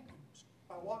 can't use. If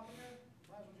I walk in there,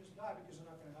 might as well just die because they're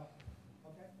not gonna help me,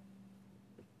 okay?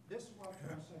 This is what I'm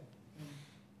trying to say. And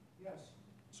yes,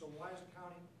 so why is the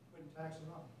county putting taxes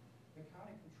on? The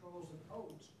county controls the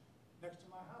codes. Next to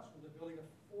my house, where they're building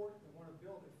they wanna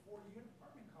build a 40-unit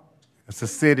apartment complex. That's the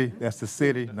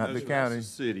city, not the That's county. the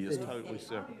city, it's totally The county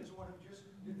separate. is the one who just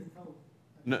did the code.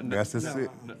 No, That's the city.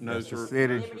 No, That's the sir,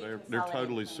 city. no, sir, they're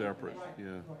totally separate,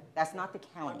 yeah. That's not the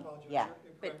county, I apologize. yeah,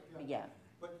 You're but, correct, yeah.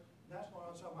 But that's why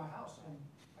I was at my house, and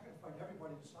I gotta fight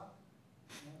everybody to stop.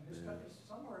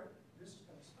 Somewhere, this is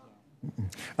gonna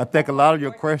stop. I think a lot of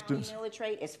your County questions, millage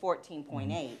rate is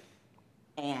 14.8,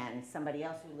 and somebody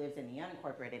else who lives in the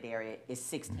unincorporated area is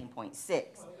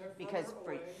 16.6. Because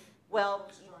for, well,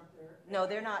 no,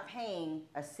 they're not paying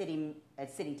a city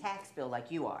tax bill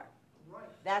like you are. Right.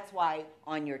 That's why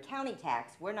on your county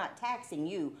tax, we're not taxing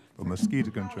you for mosquito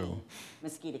control,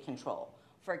 mosquito control,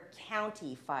 for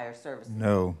county fire services.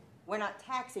 no. We're not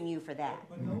taxing you for that.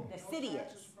 But no, The no city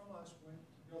taxes is. from us when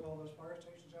to build all those fire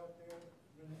stations out there,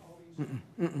 and all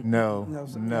these. No,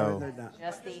 sir, no. they're not.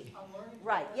 Just the, I'm learning.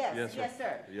 right, Yes, yes, sir. yes,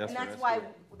 sir. Yes, And sir, that's that's why, good.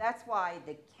 that's why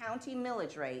the county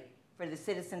millage rate for the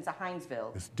citizens of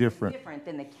Hinesville. It's different. is different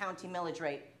than the county millage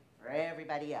rate for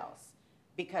everybody else.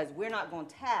 Because we're not gonna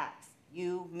tax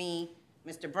you, me,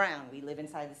 Mr. Brown, we live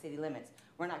inside the city limits.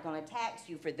 We're not gonna tax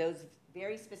you for those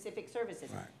very specific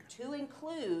services. To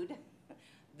include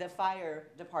the fire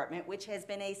department, which has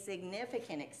been a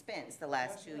significant expense the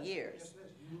last 2 years.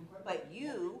 But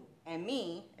you and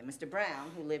me and Mr. Brown,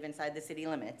 who live inside the city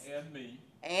limits, And me.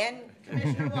 and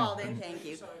Commissioner Walden, thank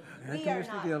you, And we are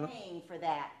Commissioner Gillum. not paying for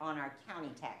that on our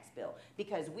county tax bill,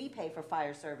 because we pay for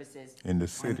fire services In the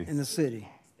city. In the city.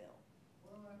 tax bill,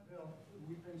 Well, that bill,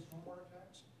 we pay stormwater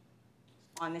tax,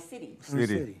 on the city, In the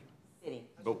City. city.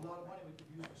 that's a lot of money we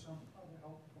could use for some other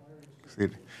help for areas.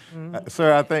 City.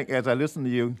 Sir, I think as I listen to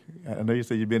you, I know you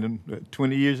said you've been in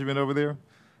 20 years you've been over there.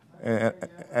 And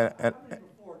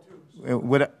Before too.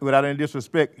 without any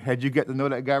disrespect, had you get to know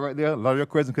that guy right there, a lot of your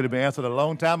questions could have been answered a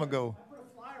long time ago. I put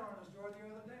a flyer on his door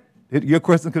the other day. Your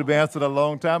question could have been answered a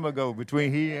long time ago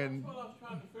between he and Well, I was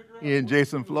trying to figure out.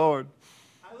 Jason Floyd.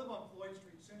 I live on Floyd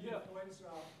Street, Cynthia Yeah. Floyd's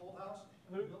old house,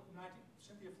 Who? built in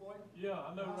Cynthia Floyd. Yeah,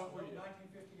 I know House right where built you, in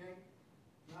 1958.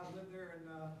 And I've lived there and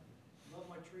love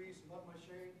my trees, love my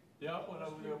shade. yeah, I went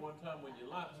over there one time when you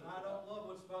lights. And I don't love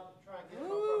what's about to try and get in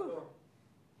my front door.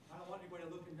 I don't want anybody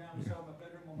looking down inside my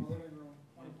bedroom or my living room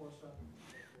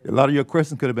 24/7. A lot of your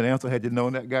questions could have been answered had you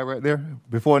known that guy right there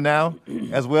before now,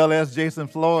 as well as Jason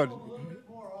Floyd, A little bit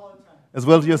more all the time. as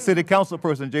well as your city council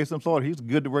person, Jason Floyd. He's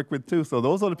good to work with too. So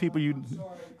those are the people you, I'm sorry,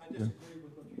 I disagree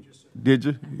with what you just said. did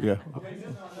you? Yeah.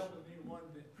 Jason's not helping me one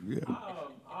bit. Yeah.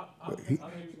 I knew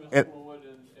and- Mr. Floyd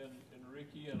and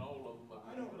Ricky and all of them, but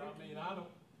I mean,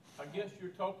 I guess you're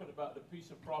talking about the piece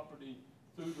of property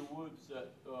through the woods that,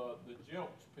 the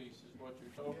Jelks piece is what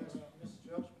you're talking Yes, about? Mrs.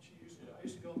 Jelks, I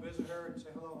used to go visit her and say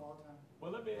hello all the time.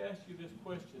 Well, let me ask you this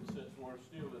question since we're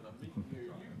still in a meeting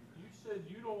here. You said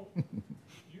you don't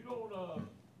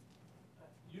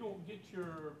get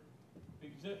your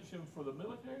exemption for the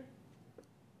military?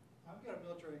 I've got a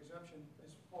military exemption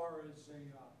as far as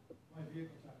my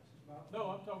vehicle tax. No,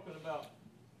 I'm talking about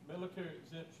military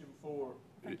exemption for,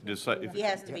 If He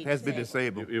has to be Has been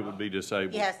disabled. disabled. it would be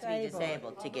disabled. He has to be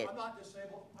disabled to get, I'm not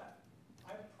disabled.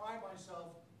 I pride myself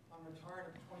on retired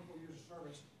after 24 years of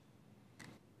service.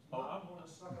 Oh, I'm going to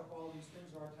suck up all these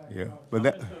things that are tax Yeah, dollars. but I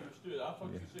that, misunderstood. I thought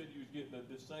you said you was getting a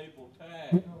disabled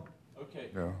tag. Okay,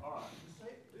 No. all right.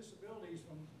 Disabilities,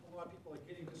 from a lot of people are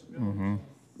getting disabilities.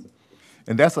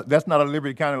 and that's not a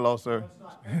Liberty County law, sir.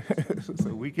 That's not, So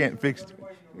we can't fix it.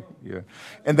 everybody in the room. Yeah.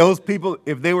 And those people,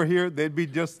 if they were here, they'd be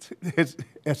just as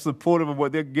supportive of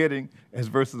what they're getting as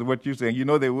versus what you're saying. You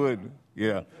know they would.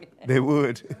 Yeah, they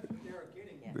would. They're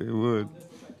getting They would. on this,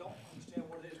 which I don't understand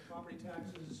what it is, property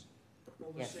taxes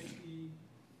over Yes. 60.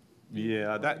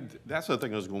 Yeah, that's the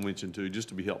thing I was gonna mention too, just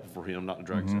to be helpful for him, not to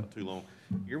drag this out too long.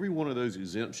 Every one of those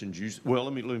exemptions, well,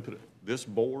 let me put it, this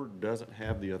board doesn't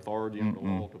have the authority under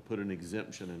law to put an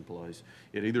exemption in place.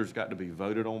 It either's got to be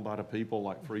voted on by the people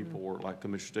like Freeport, like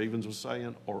Commissioner Stevens was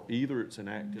saying, or either it's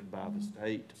enacted by the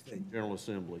state General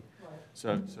Assembly.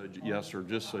 So, yes, sir,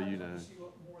 just so you know. See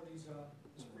what more of these,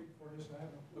 this report is, I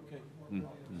haven't. Okay.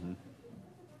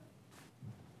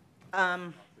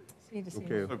 See to see.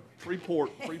 Okay. So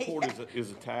Freeport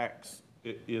is a tax,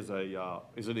 is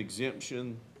an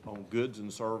exemption on goods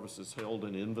and services held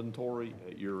in inventory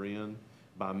at year end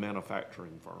by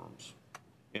manufacturing firms.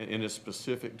 And it's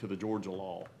specific to the Georgia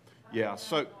law. Yeah,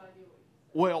 so,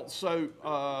 well, so,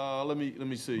 let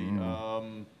me see.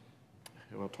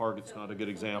 Well, Target's not a good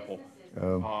example. on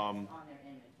their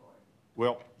inventory.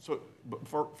 Well, so, but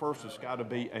first, it's got to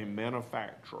be a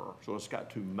manufacturer, so it's got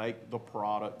to make the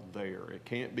product there. It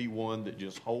can't be one that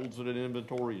just holds it in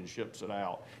inventory and ships it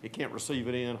out. It can't receive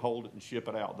it in, hold it, and ship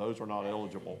it out. Those are not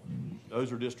eligible.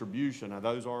 Those are distribution. Now,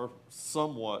 those are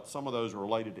some of those are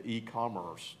related to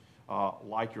e-commerce,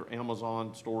 like your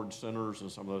Amazon storage centers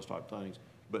and some of those type things.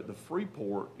 But the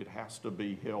Freeport, it has to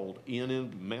be held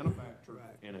manufactured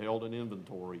and held in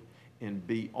inventory and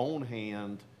be on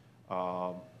hand,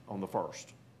 on the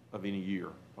first of any year,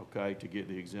 okay, to get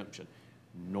the exemption.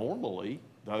 Normally,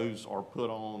 those are put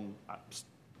on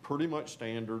pretty much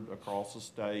standard across the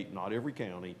state, not every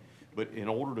county, but in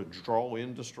order to draw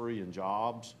industry and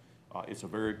jobs, it's a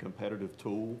very competitive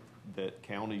tool that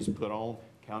counties put on.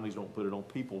 Counties don't put it on,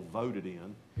 people vote it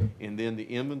in. And then the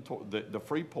inventory, the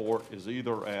Freeport is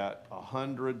either at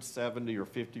 100, 70, or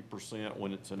 50%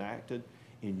 when it's enacted.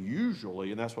 And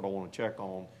usually, and that's what I want to check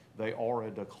on, they are a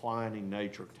declining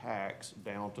nature tax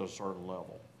down to a certain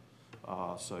level.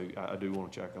 So I do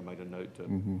want to check. I made a note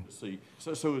to see.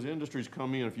 So as industries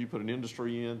come in, if you put an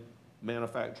industry in,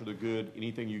 manufacture the good,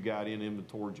 anything you got in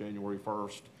inventory January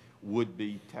 1st would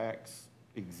be tax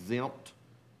exempt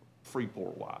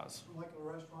Freeport wise. Like a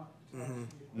restaurant.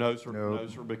 No, sir, No. no,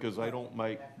 sir, because they don't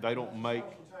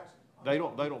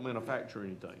manufacture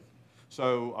anything.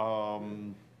 So,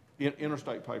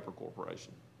 Interstate Paper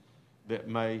Corporation that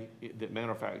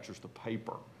manufactures the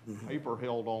paper. Paper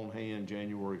held on hand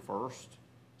January 1st,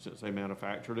 since they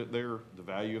manufactured it there, the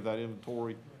value of that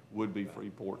inventory would be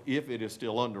Freeport, if it is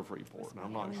still under Freeport. And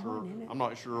I'm not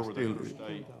sure with the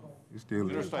Interstate. You still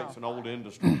live. Interstate's an old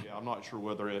industry, yeah, I'm not sure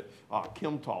whether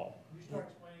Chemtol.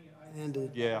 And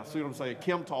Yeah, see what I'm saying?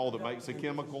 Chemtol that makes the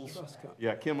chemicals.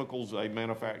 Yeah, chemicals, they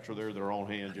manufacture there, they're on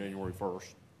hand January 1st. So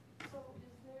is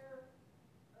there,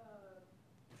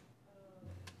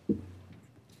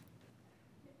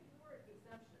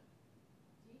 exemption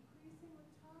decreasing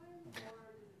with time, or does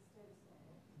it stay the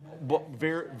same? But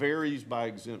varies by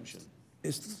exemption.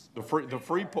 it's, The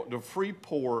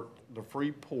Freeport,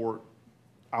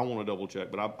 I want to double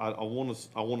check, but I want us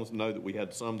to know that we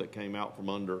had some that came out from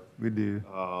under. We did.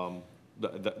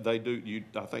 They do,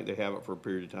 I think they have it for a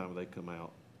period of time and they come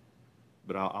out.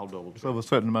 But I'll double It's check. over a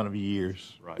certain amount of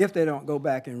years. Right. if they don't go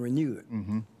back and renew it.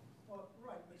 Well,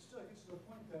 right, but still, it gets to the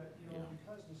point that,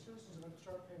 because the citizens are going to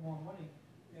start paying more money,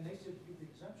 and they still get the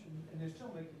exemption, and they're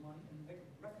still making money, and making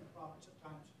record profits at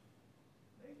times,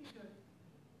 they need to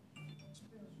spend some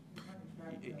money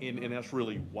back. And that's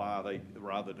really why the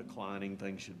declining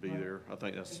thing should be there. I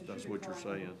think that's what you're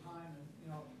saying. Time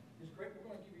and, it's great, we're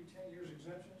going to give you 10 years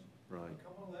exemptions, Right.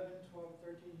 Come 11, 12,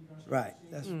 13, you're gonna start Right,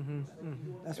 seeing.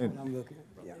 that's what I'm looking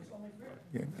at, yeah.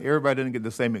 Yeah, everybody didn't get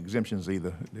the same exemptions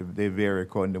either. They vary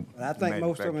according to But I think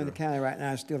most of them in the manufacturer. county right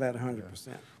now is still at 100%.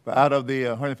 But out of the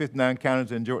 159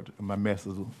 counties in Georgia, my mess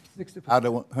is, 60%. out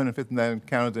of 159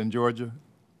 counties in Georgia,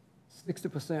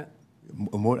 60%.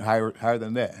 more, higher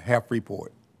than that, half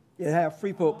Freeport. They have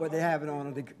Freeport, but they have it on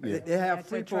a, they have Yeah, to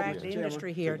Freeport, attract Mr. the Chairman,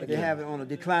 industry here but to they have it on a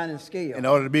declining scale. In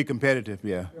order to be competitive,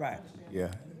 yeah, Right.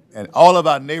 yeah. And all of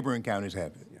our neighboring counties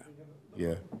have it. Yeah,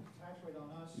 Tax rate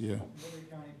on us, Yeah. Liberty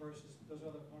County versus those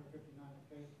other 159,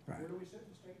 okay? Right. Where do we sit in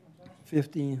the state on tax?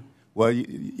 15. well,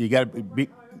 you got to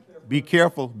be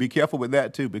careful with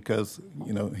that too, because,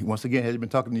 you know, once again, had you been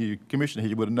talking to your commissioner,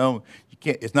 you would have known, you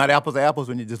can't, it's not apples to apples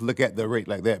when you just look at the rate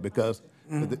like that, because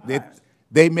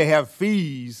they may have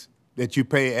fees that you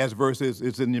pay as versus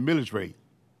it's in your millage rate.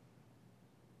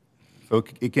 So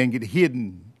it can get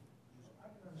hidden.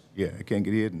 Yeah, it can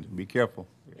get hidden. Be careful.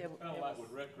 Kind of like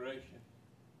with recreation,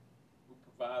 we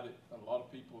provided a lot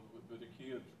of people with the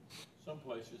kids. Some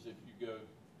places, if you go,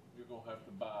 you're gonna have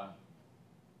to buy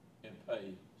and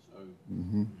pay, so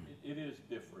it is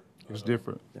different. It's But,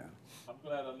 different. Yeah. I'm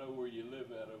glad I know where you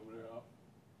live at over there.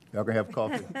 Y'all can have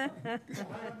coffee.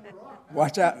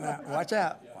 Watch out now, watch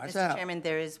out, watch Mr. out. Chairman,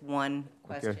 there is one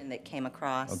question that came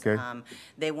across. Okay.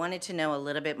 They wanted to know a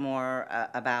little bit more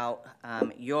about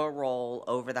your role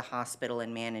over the hospital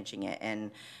and managing it.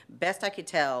 And best I could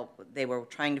tell, they were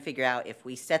trying to figure out if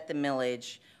we set the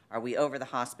millage, are we over the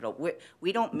hospital?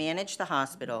 We don't manage the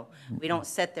hospital. We don't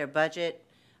set their budget.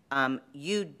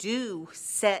 You do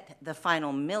set the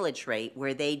final millage rate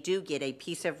where they do get a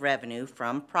piece of revenue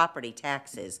from property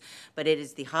taxes, but it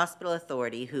is the hospital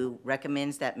authority who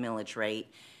recommends that millage rate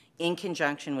in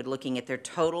conjunction with looking at their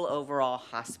total overall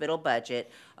hospital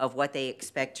budget of what they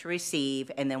expect to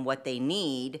receive and then what they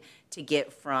need to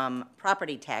get from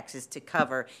property taxes to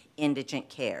cover indigent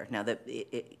care. Now,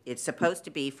 it's supposed to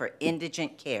be for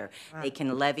indigent care. They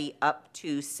can levy up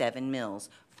to 7 mills.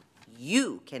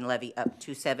 You can levy up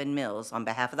to 7 mills on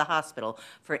behalf of the hospital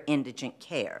for indigent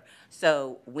care.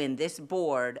 So when this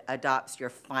board adopts your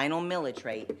final millage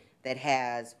rate that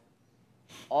has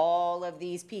all of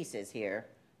these pieces here,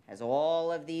 has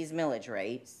all of these millage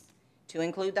rates, to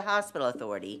include the hospital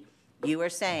authority, you are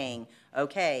saying,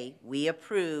 okay, we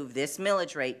approve this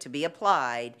millage rate to be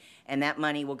applied, and that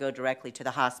money will go directly to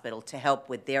the hospital to help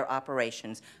with their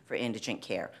operations for indigent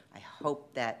care. I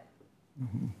hope that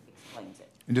explains it.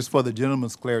 And just for the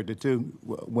gentleman's clarity too,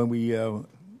 when we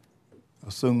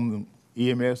assumed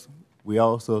EMS, we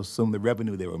also assumed the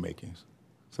revenue they were making.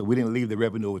 So we didn't leave the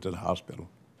revenue over to the hospital.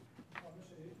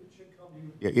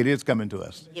 Yeah, it is coming to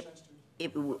us.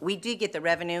 We did get the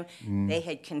revenue. They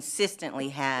had consistently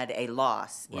had a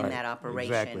loss in Right, that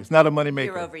operation. exactly. It's not a moneymaker.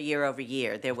 Year over year over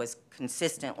year, there was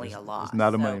consistently a loss. It's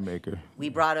not a So moneymaker. We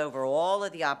brought over all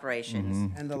of the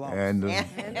operations And the law. And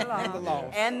and And the law.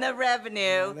 and the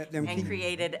revenue Let them and keep-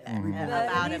 created But about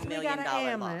at $1 least we million got an loss.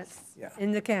 ambulance Yeah.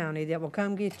 in the county that will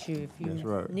come get you if That's you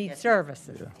right. need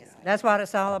services. That's what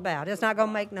it's all about. It's not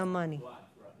gonna make no money.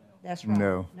 That's right.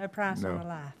 No, No price on no. a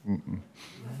life.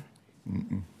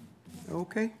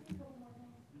 Okay.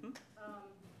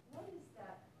 What is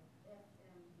that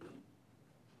FMV?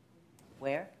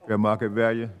 Where? fair market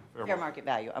value. Fair market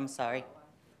value, I'm sorry.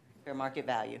 Fair market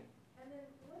value. And then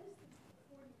what is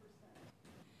the 40%?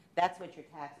 That's what you're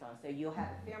taxed on. So you'll have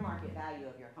a fair market value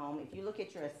of your home. If you look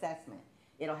at your assessment,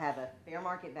 it'll have a fair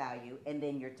market value and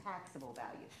then your taxable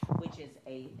value, which is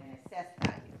an assessed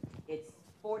value. It's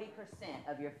 40%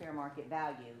 of your fair market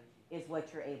value is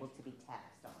what you're able to be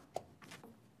taxed on.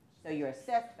 So your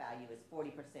assessed value is 40%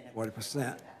 of your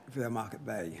 40% fair market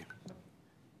value.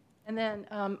 And then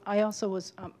I also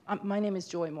was, my name is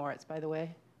Joy Moritz, by the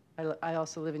way. I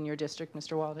also live in your district,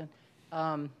 Mr. Walden.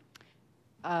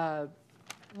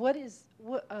 What is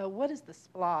the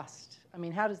SPLOST? I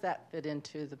mean, how does that fit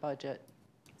into the budget?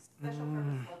 Special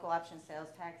purpose local option sales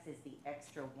tax is the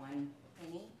extra 1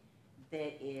 penny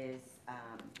that is,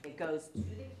 it goes to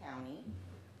the county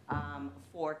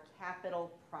for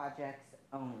capital projects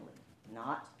only,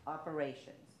 not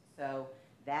operations. So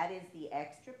that is the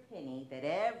extra penny that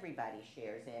everybody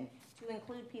shares in to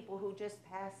include people who just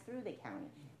pass through the county.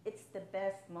 It's the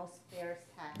best, most fairest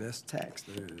tax Best tax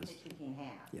there is. that you can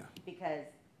have. Yeah. Because,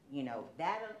 you know,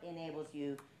 that enables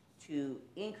you to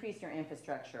increase your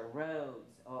infrastructure, roads,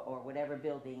 or whatever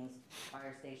buildings,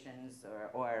 fire stations,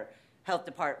 or health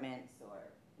departments, or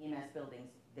EMS buildings,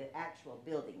 the actual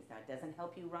buildings. Now, it doesn't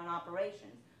help you run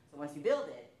operations, so once you build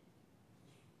it,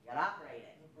 you gotta operate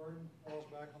it. burden falls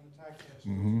back on the taxpayer, so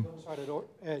it's a double-sided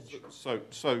edge.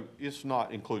 So it's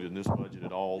not included in this budget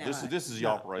at all? No. This is the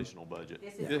operational budget?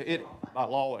 This is By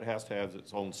law, it has to have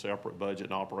its own separate budget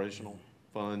and operational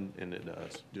fund, and it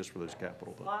does, just for those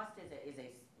capital funds. SLOST is a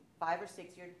 5 or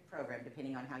 6 year program,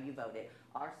 depending on how you vote it.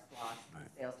 Our SLOST,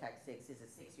 Sales Tax 6, is a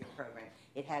 6-year program.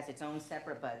 It has its own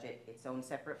separate budget, its own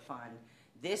separate fund.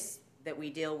 This that we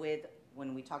deal with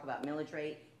when we talk about millage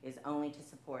rate is only to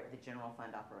support the general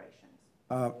fund operations.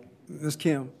 Ms.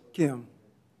 Kim,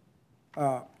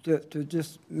 to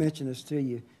just mention this to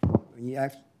you, when you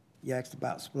asked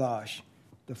about Splosh,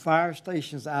 the fire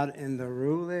stations out in the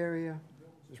rural area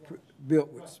was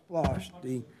built with Splosh.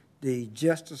 The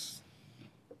Justice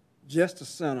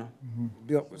Center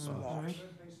built with Splosh.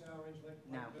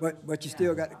 No. But you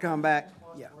still got to come back,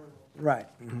 yeah, right,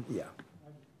 yeah.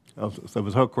 Oh, so it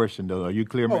was her question, though. Are you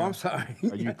clear, Oh, ma'am? I'm sorry.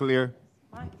 Are you clear?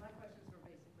 My questions were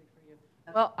basically for you.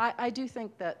 Well, I do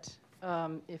think that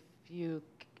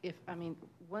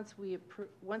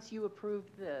once you approve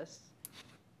this,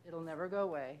 it'll never go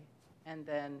away, and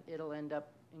then it'll end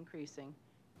up increasing.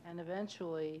 And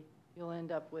eventually, you'll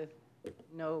end up with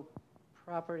no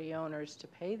property owners to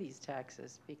pay these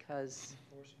taxes because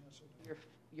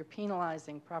you're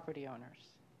penalizing property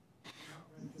owners.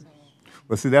 So,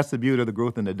 Well, see, that's the beauty of the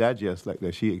growth in the digest, like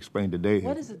that she explained today.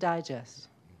 what is a digest?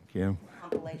 Kim?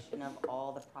 Compilation of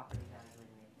all the property value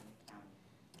in the county.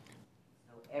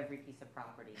 So every piece of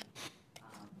property,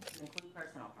 to include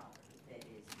personal property, that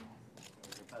is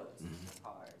your boats, your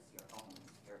cars, your homes,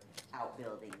 your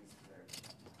outbuildings, your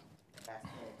that's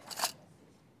the digest.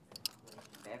 It's a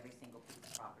compilation of every single piece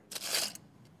of property.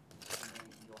 And then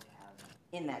you'll have,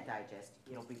 in that digest,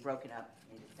 it'll be broken up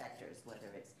into sectors,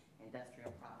 whether it's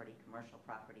industrial property, commercial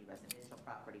property, residential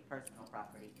property, personal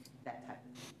property, that type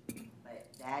of thing. But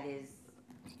that is,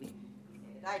 we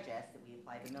say the digest that we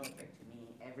apply the millage rate to,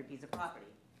 meaning every piece of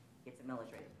property gets a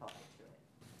millage rate applied to it.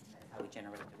 That's how we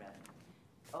generate the revenue.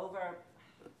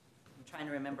 I'm trying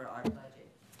to remember our budget.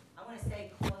 I want to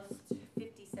say close to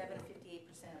 57 or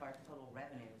 58% of our total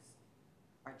revenues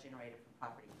are generated from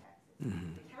property taxes.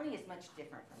 The county is much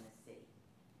different from the city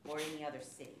or any other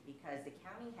city because the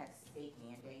county has state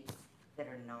mandates that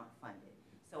are not funded.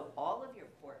 So all of your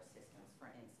court systems, for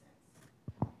instance,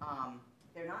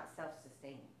 they're not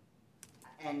self-sustaining.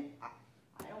 And I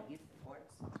don't use the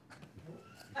courts,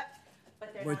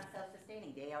 but they're not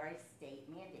self-sustaining. They are a state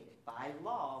mandated. By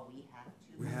law, we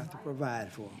have to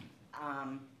Provide for them.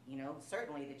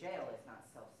 Certainly the jail is not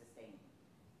self-sustaining.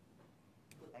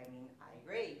 I mean, I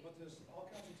agree. But there's all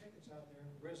kinds of tickets out there.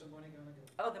 Where's the money gonna go?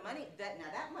 Oh, the money, that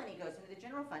money goes into the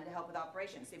general fund to help with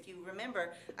operations. If you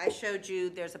remember, I showed you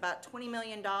there's about $20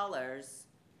 million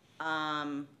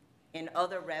in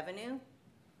other revenue.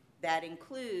 That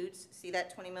includes, see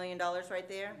that $20 million right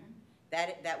there?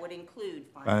 That would include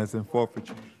Fines and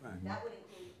forfeiture. That would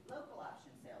include local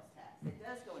option sales tax. It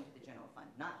does go into the general fund,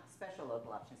 not special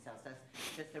local option sales tax,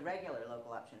 just the regular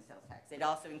local option sales tax. It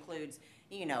also includes,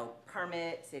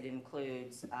 permits. It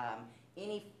includes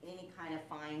any kind of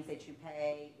fines that you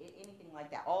pay, anything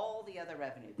like that. All the other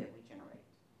revenue that we generate.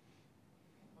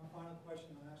 My final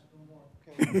question, I'll ask no more.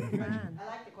 Okay. Fine. I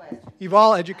like the question. You've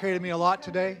all educated me a lot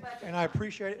today, and I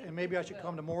appreciate it, and maybe I should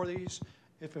come to more of these.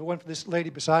 If it wasn't for this lady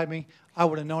beside me, I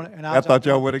would have known it. And I thought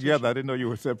y'all were together. I didn't know you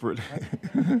were separate.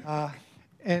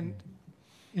 And,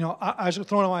 I was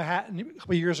throwing on my hat a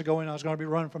couple of years ago when I was going to be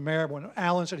running for mayor. When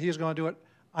Alan said he was going to do it,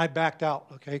 I backed out,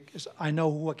 okay? Because I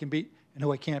know who I can beat and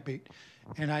who I can't beat.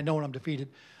 And I know when I'm defeated.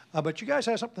 But you guys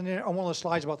have something there on one of the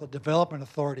slides about the Development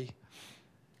Authority.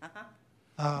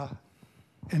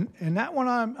 And that one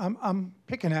I'm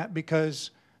picking at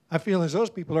because I feel as those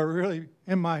people are really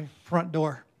in my front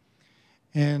door.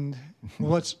 And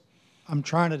I'm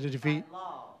trying to defeat. By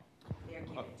law, they're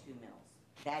given 2 mills.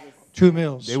 That is 2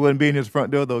 mills. They wouldn't be in his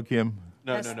front door, though, Kim.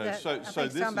 No. That's the- So I think this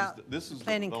something about is the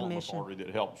planning development commission. authority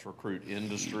that helps recruit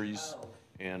industries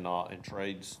and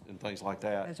trades and things like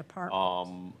that. As a part.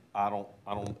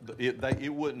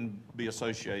 It wouldn't be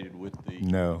associated with the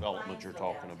No. development you're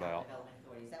talking Downtown about. Development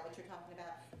Authority. Is that what you're talking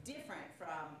about? Different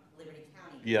from Liberty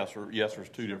County? Yes, there's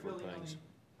two different things.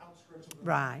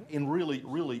 Right. And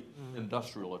really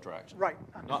industrial attractions. Right.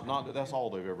 Not that that's all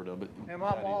they've ever done, but And I'm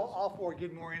that is. all for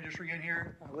getting more industry in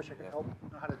here. I wish I could help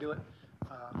know how to do it.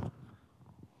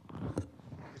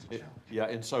 Yeah,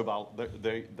 and so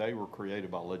they were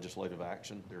created by legislative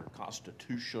action. They're a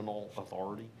constitutional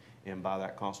authority, and by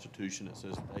that constitution, it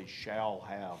says they shall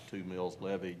have 2 mills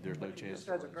levied. There's no chance.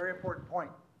 That's a very important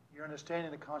point. You're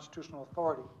understanding the constitutional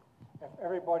authority. If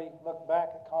everybody looked back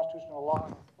at constitutional law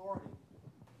and authority,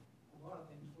 a lot of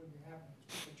things wouldn't be happening.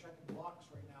 People checking blocks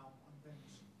right now on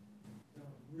things.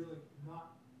 really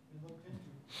not been looked into.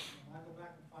 When I go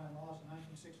back and find laws in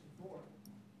 1964,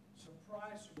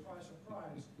 surprise, surprise,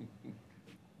 surprise.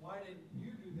 Why didn't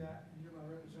you do that, and you're my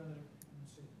representative in the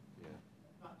city? Yeah.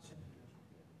 Not city,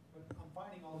 but I'm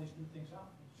finding all these new things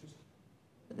out. It's just,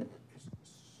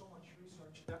 it's so much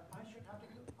research that I should have to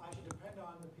do. I should depend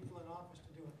on the people in office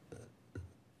to do it.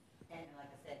 And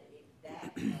like I said,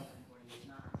 that development authority is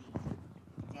not the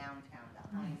downtown to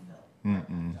Hinesville.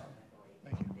 Mm-mm. Development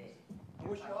authority. I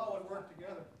wish you all would work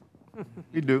together.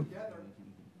 We do. Together.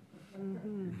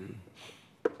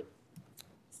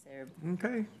 Is there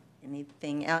Okay.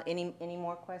 anything else, any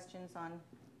more questions on,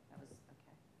 that was,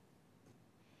 okay.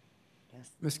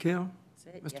 Yes, Ms. Kim?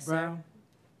 that's it. Mr. Yes, sir. Brown?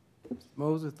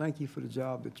 Moses, thank you for the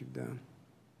job that you've done.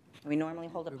 We normally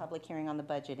hold a public hearing on the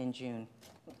budget in June,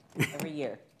 every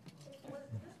year. This one was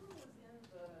in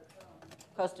the,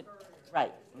 Coastal,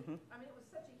 right. Mhm. I mean, it was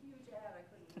such a huge ad, I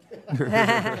couldn't.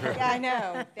 Yeah, I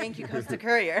know. Thank you, Coastal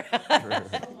Courier. We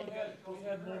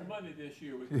had more money this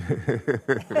year.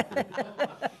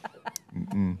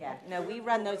 Yeah, no, we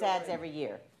run those ads every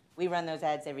year. We run those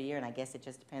ads every year, and I guess it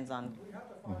just depends on,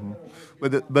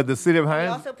 But the city of we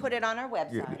Hines, also put it on our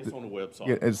website. It's on the website.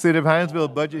 yeah, and the city of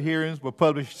Hinesville budget hearings were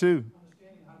published too.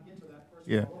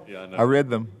 Yeah, Yeah, I know. I read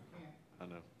them. I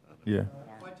know. Yeah. If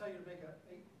I tell you to make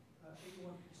a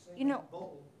 81% You know-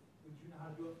 vote, would you know how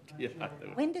to do it? Yeah, I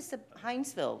know. When does the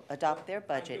Hinesville adopt their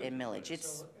budget in millage?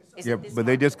 Is Yeah, it this but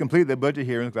they month? just completed their budget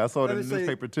hearings. I saw it in Let the me say-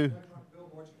 newspaper too.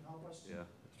 Billboards can help us. Yeah,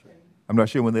 that's true. I'm not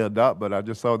sure when they adopt, but I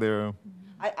just saw their,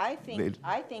 I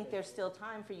think there's still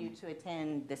time for you to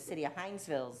attend the city of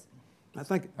Hinesville's. I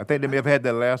think, I think they may have had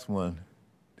that last one,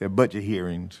 their budget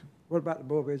hearings. what about the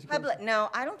Board of Education? No,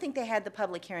 I don't think they had the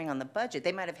public hearing on the budget.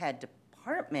 They might have had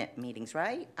department meetings,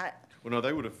 right? Well, no,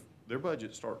 they would have, their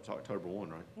budget starts October 1,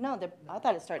 right? No, I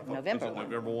thought it started Is November it 1.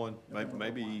 November 1?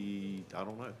 Maybe, I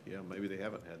don't know. Yeah, maybe they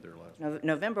haven't had their last.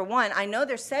 November 1. I know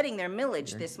they're setting their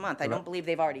millage this month. I don't believe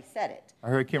they've already set it. I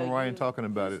heard Kim So Ryan you- talking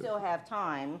about You it. still have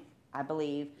time, I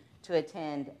believe, to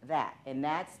attend that. And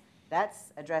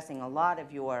that's addressing a lot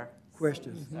of your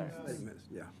Questions, statements,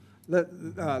 yeah.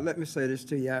 Let me say this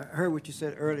to you. I heard what you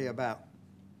said earlier about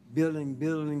building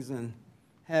buildings and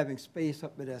having space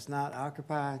up there that's not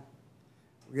occupied.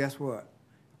 Guess what?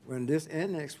 When this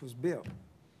annex was built,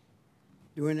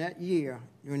 during that year,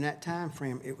 during that time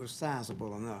frame, it was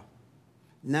sizable enough.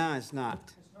 Now it's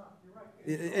not. It's not,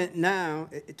 you're right. Now,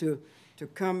 to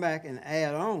come back and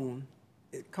add on,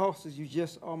 it costs you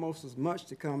just almost as much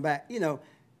to come back, to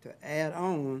add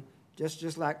on,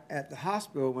 just like at the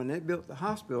hospital, when they built the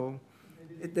hospital,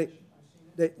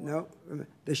 there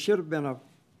should have been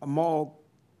a morgue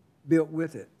built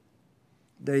with it.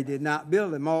 They did not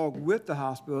build a morgue with the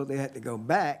hospital, they had to go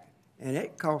back, and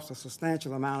it cost a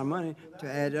substantial amount of money to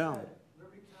add it on.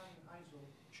 Liberty County and Hinesville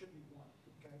should be one,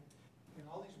 okay? And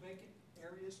all these vacant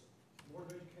areas, Board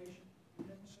of Education, even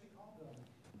in the City Hall building.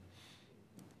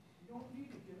 You don't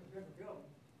need to get a bigger building,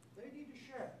 they need to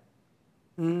share.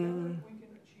 Together, we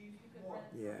can achieve more.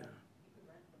 Yeah.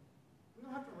 We don't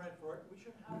have to rent for it, we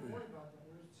shouldn't have to worry about that.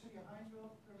 We're the City of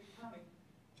Hinesville, Liberty County,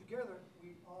 together,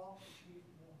 we all achieve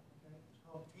more, okay? It's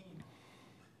called team. Okay?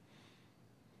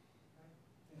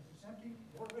 And if it's empty,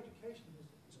 Board of Education is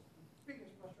the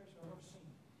biggest frustration I've ever seen.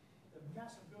 The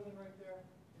massive building right there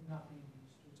and not being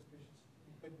used to its efficiency.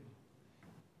 It could be.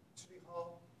 City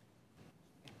Hall,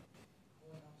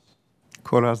 courthouse.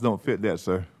 Courthouse don't fit that,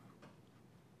 sir.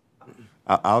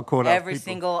 Our courthouse people. Every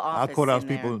single Our office courthouse in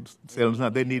there. people tell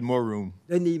us they need more room.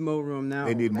 They need more room now.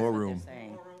 They need more That's what room. they're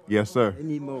saying. Yes, sir. They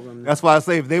need more room now. That's why I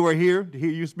say if they were here to hear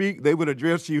you speak, they would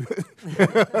address you.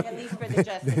 At least for the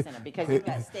Justice Center, because you've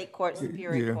got state court,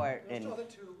 superior Yeah. court, and Those other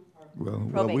two are Well,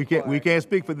 Probate we court, can't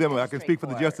speak for them. I can magistrate speak for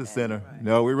the court, Justice and- Center.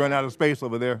 No, we run out of space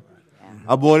over there.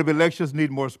 Our Board of Elections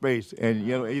need more space, and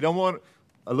you don't want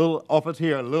a little office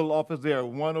here, a little office there,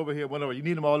 one over here, one over. You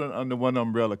need them all under one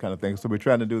umbrella kind of thing. So we're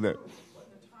trying to do that. But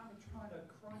in the time of trying to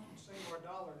crunch and save our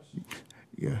dollars,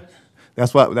 Yeah,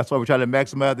 that's why we're trying to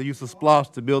maximize the use of SPOS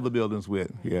to build the buildings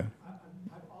with. Yeah.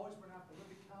 I've always been after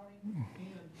Liberty County and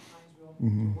Hinesville to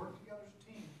work together as a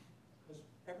team, because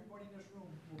everybody in this room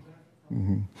will benefit from it.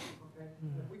 Okay?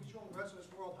 If we can show the rest of this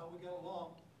world how we get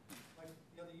along, like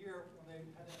the other year when they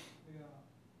had the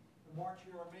march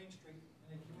here on Main Street,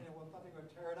 and they came in and thought they were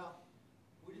gonna tear it up,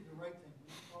 we did the right thing. We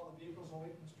took all the vehicles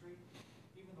away from the street,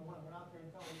 even the one that went out there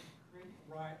and thought we could create a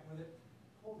riot with it,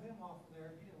 pulled him off of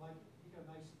there, he didn't like it, he got a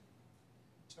nice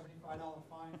 $75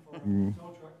 fine for a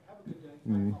tow truck. Have a good day.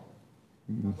 But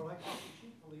I called the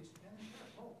chief police and the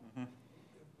sheriff. Oh, if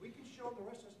we can show the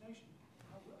rest of this nation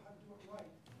how to do it right,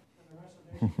 then the rest of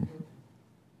the nation can do it.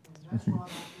 And that's what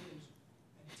I'm after is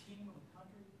a team of the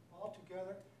country.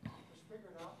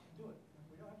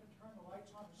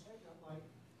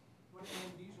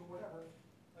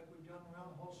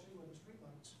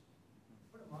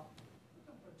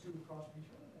 two across from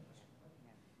each other.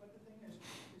 But the thing is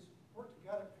work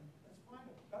together and let's find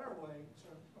a better way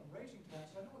instead of raising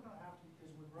taxes. I know we're gonna have to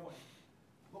because we're growing.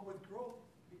 But with growth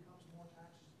becomes more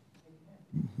taxes taken in.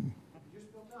 We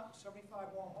just built out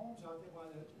 75 more homes out there by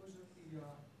the,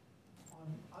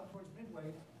 out towards Midway,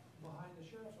 behind the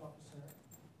sheriff's office there,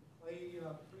 Clay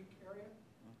Creek area.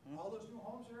 All those new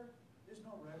homes there, there's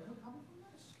no revenue coming from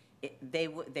this. They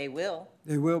will.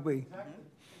 They will be. Exactly.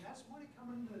 And that's money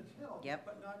coming into the till. Yep.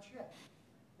 But not yet.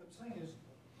 What I'm saying is,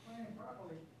 planning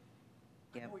properly, I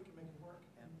Yep. know we can make it work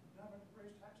and not have to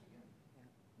raise tax again.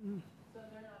 So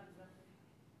they're not exempted,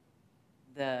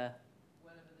 The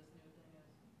whatever this new thing is?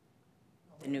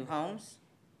 The new homes?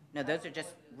 No, those are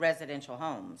just residential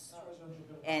homes.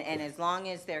 And as long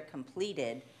as they're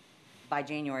completed by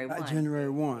January By 1. January They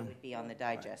 1. would be on the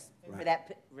digest for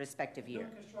that respective year.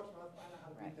 During construction, I know how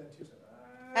to beat that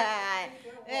too.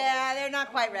 Yeah, they're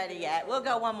not quite ready yet. We'll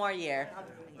go one more year.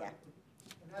 Yeah. And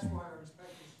that's why our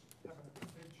inspectors have a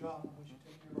big job, and we should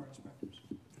take care of our inspectors.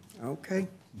 Okay.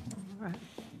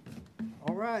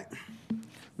 All right.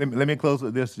 Let me close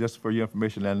with this just for your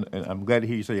information, and I'm glad to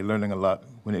hear you say you're learning a lot.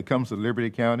 When it comes to Liberty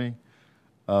County,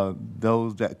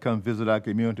 those that come visit our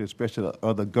community, especially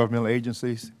other governmental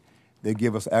agencies, they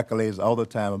give us accolades all the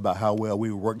time about how well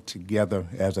we work together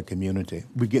as a community.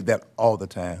 We get that all the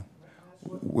time.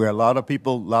 Where a lot of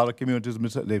people, a lot of communities,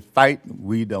 they fight,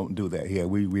 we don't do that here.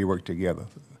 We work together.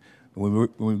 When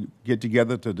we get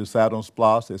together to decide on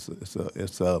SPLOS,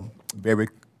 it's a very,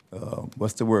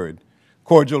 what's the word,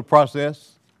 cordial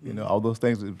process. You know, all those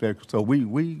things. So we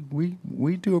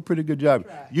do a pretty good job.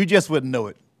 You just wouldn't know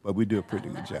it, but we do a pretty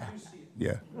good job.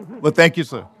 Yeah. Well, thank you,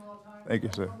 sir. Thank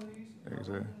you, sir. Thank you,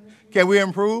 sir. Can we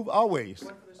improve? Always.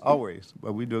 Always.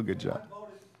 But we do a good job. I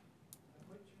voted, I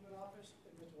put you in office,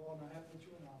 and Mr. Walden, I have put you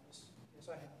in office. Yes,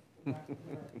 I have.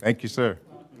 Thank you, sir.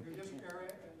 Your district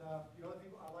area, and the other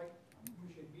people, I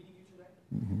appreciate meeting you today.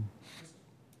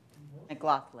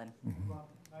 McLaughlin,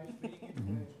 Nice meeting you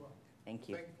today as well. thank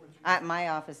you. Thank you for what you My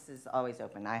office is always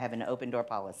open. I have an open door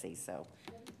policy, so.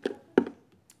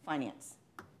 Finance.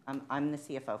 I'm the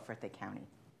CFO for the county.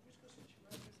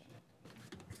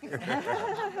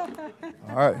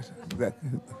 All right.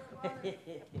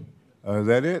 Is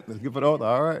that it? Let's give it all.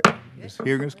 All right. This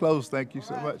hearing is closed. Thank you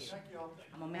so much.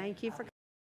 Thank you for coming.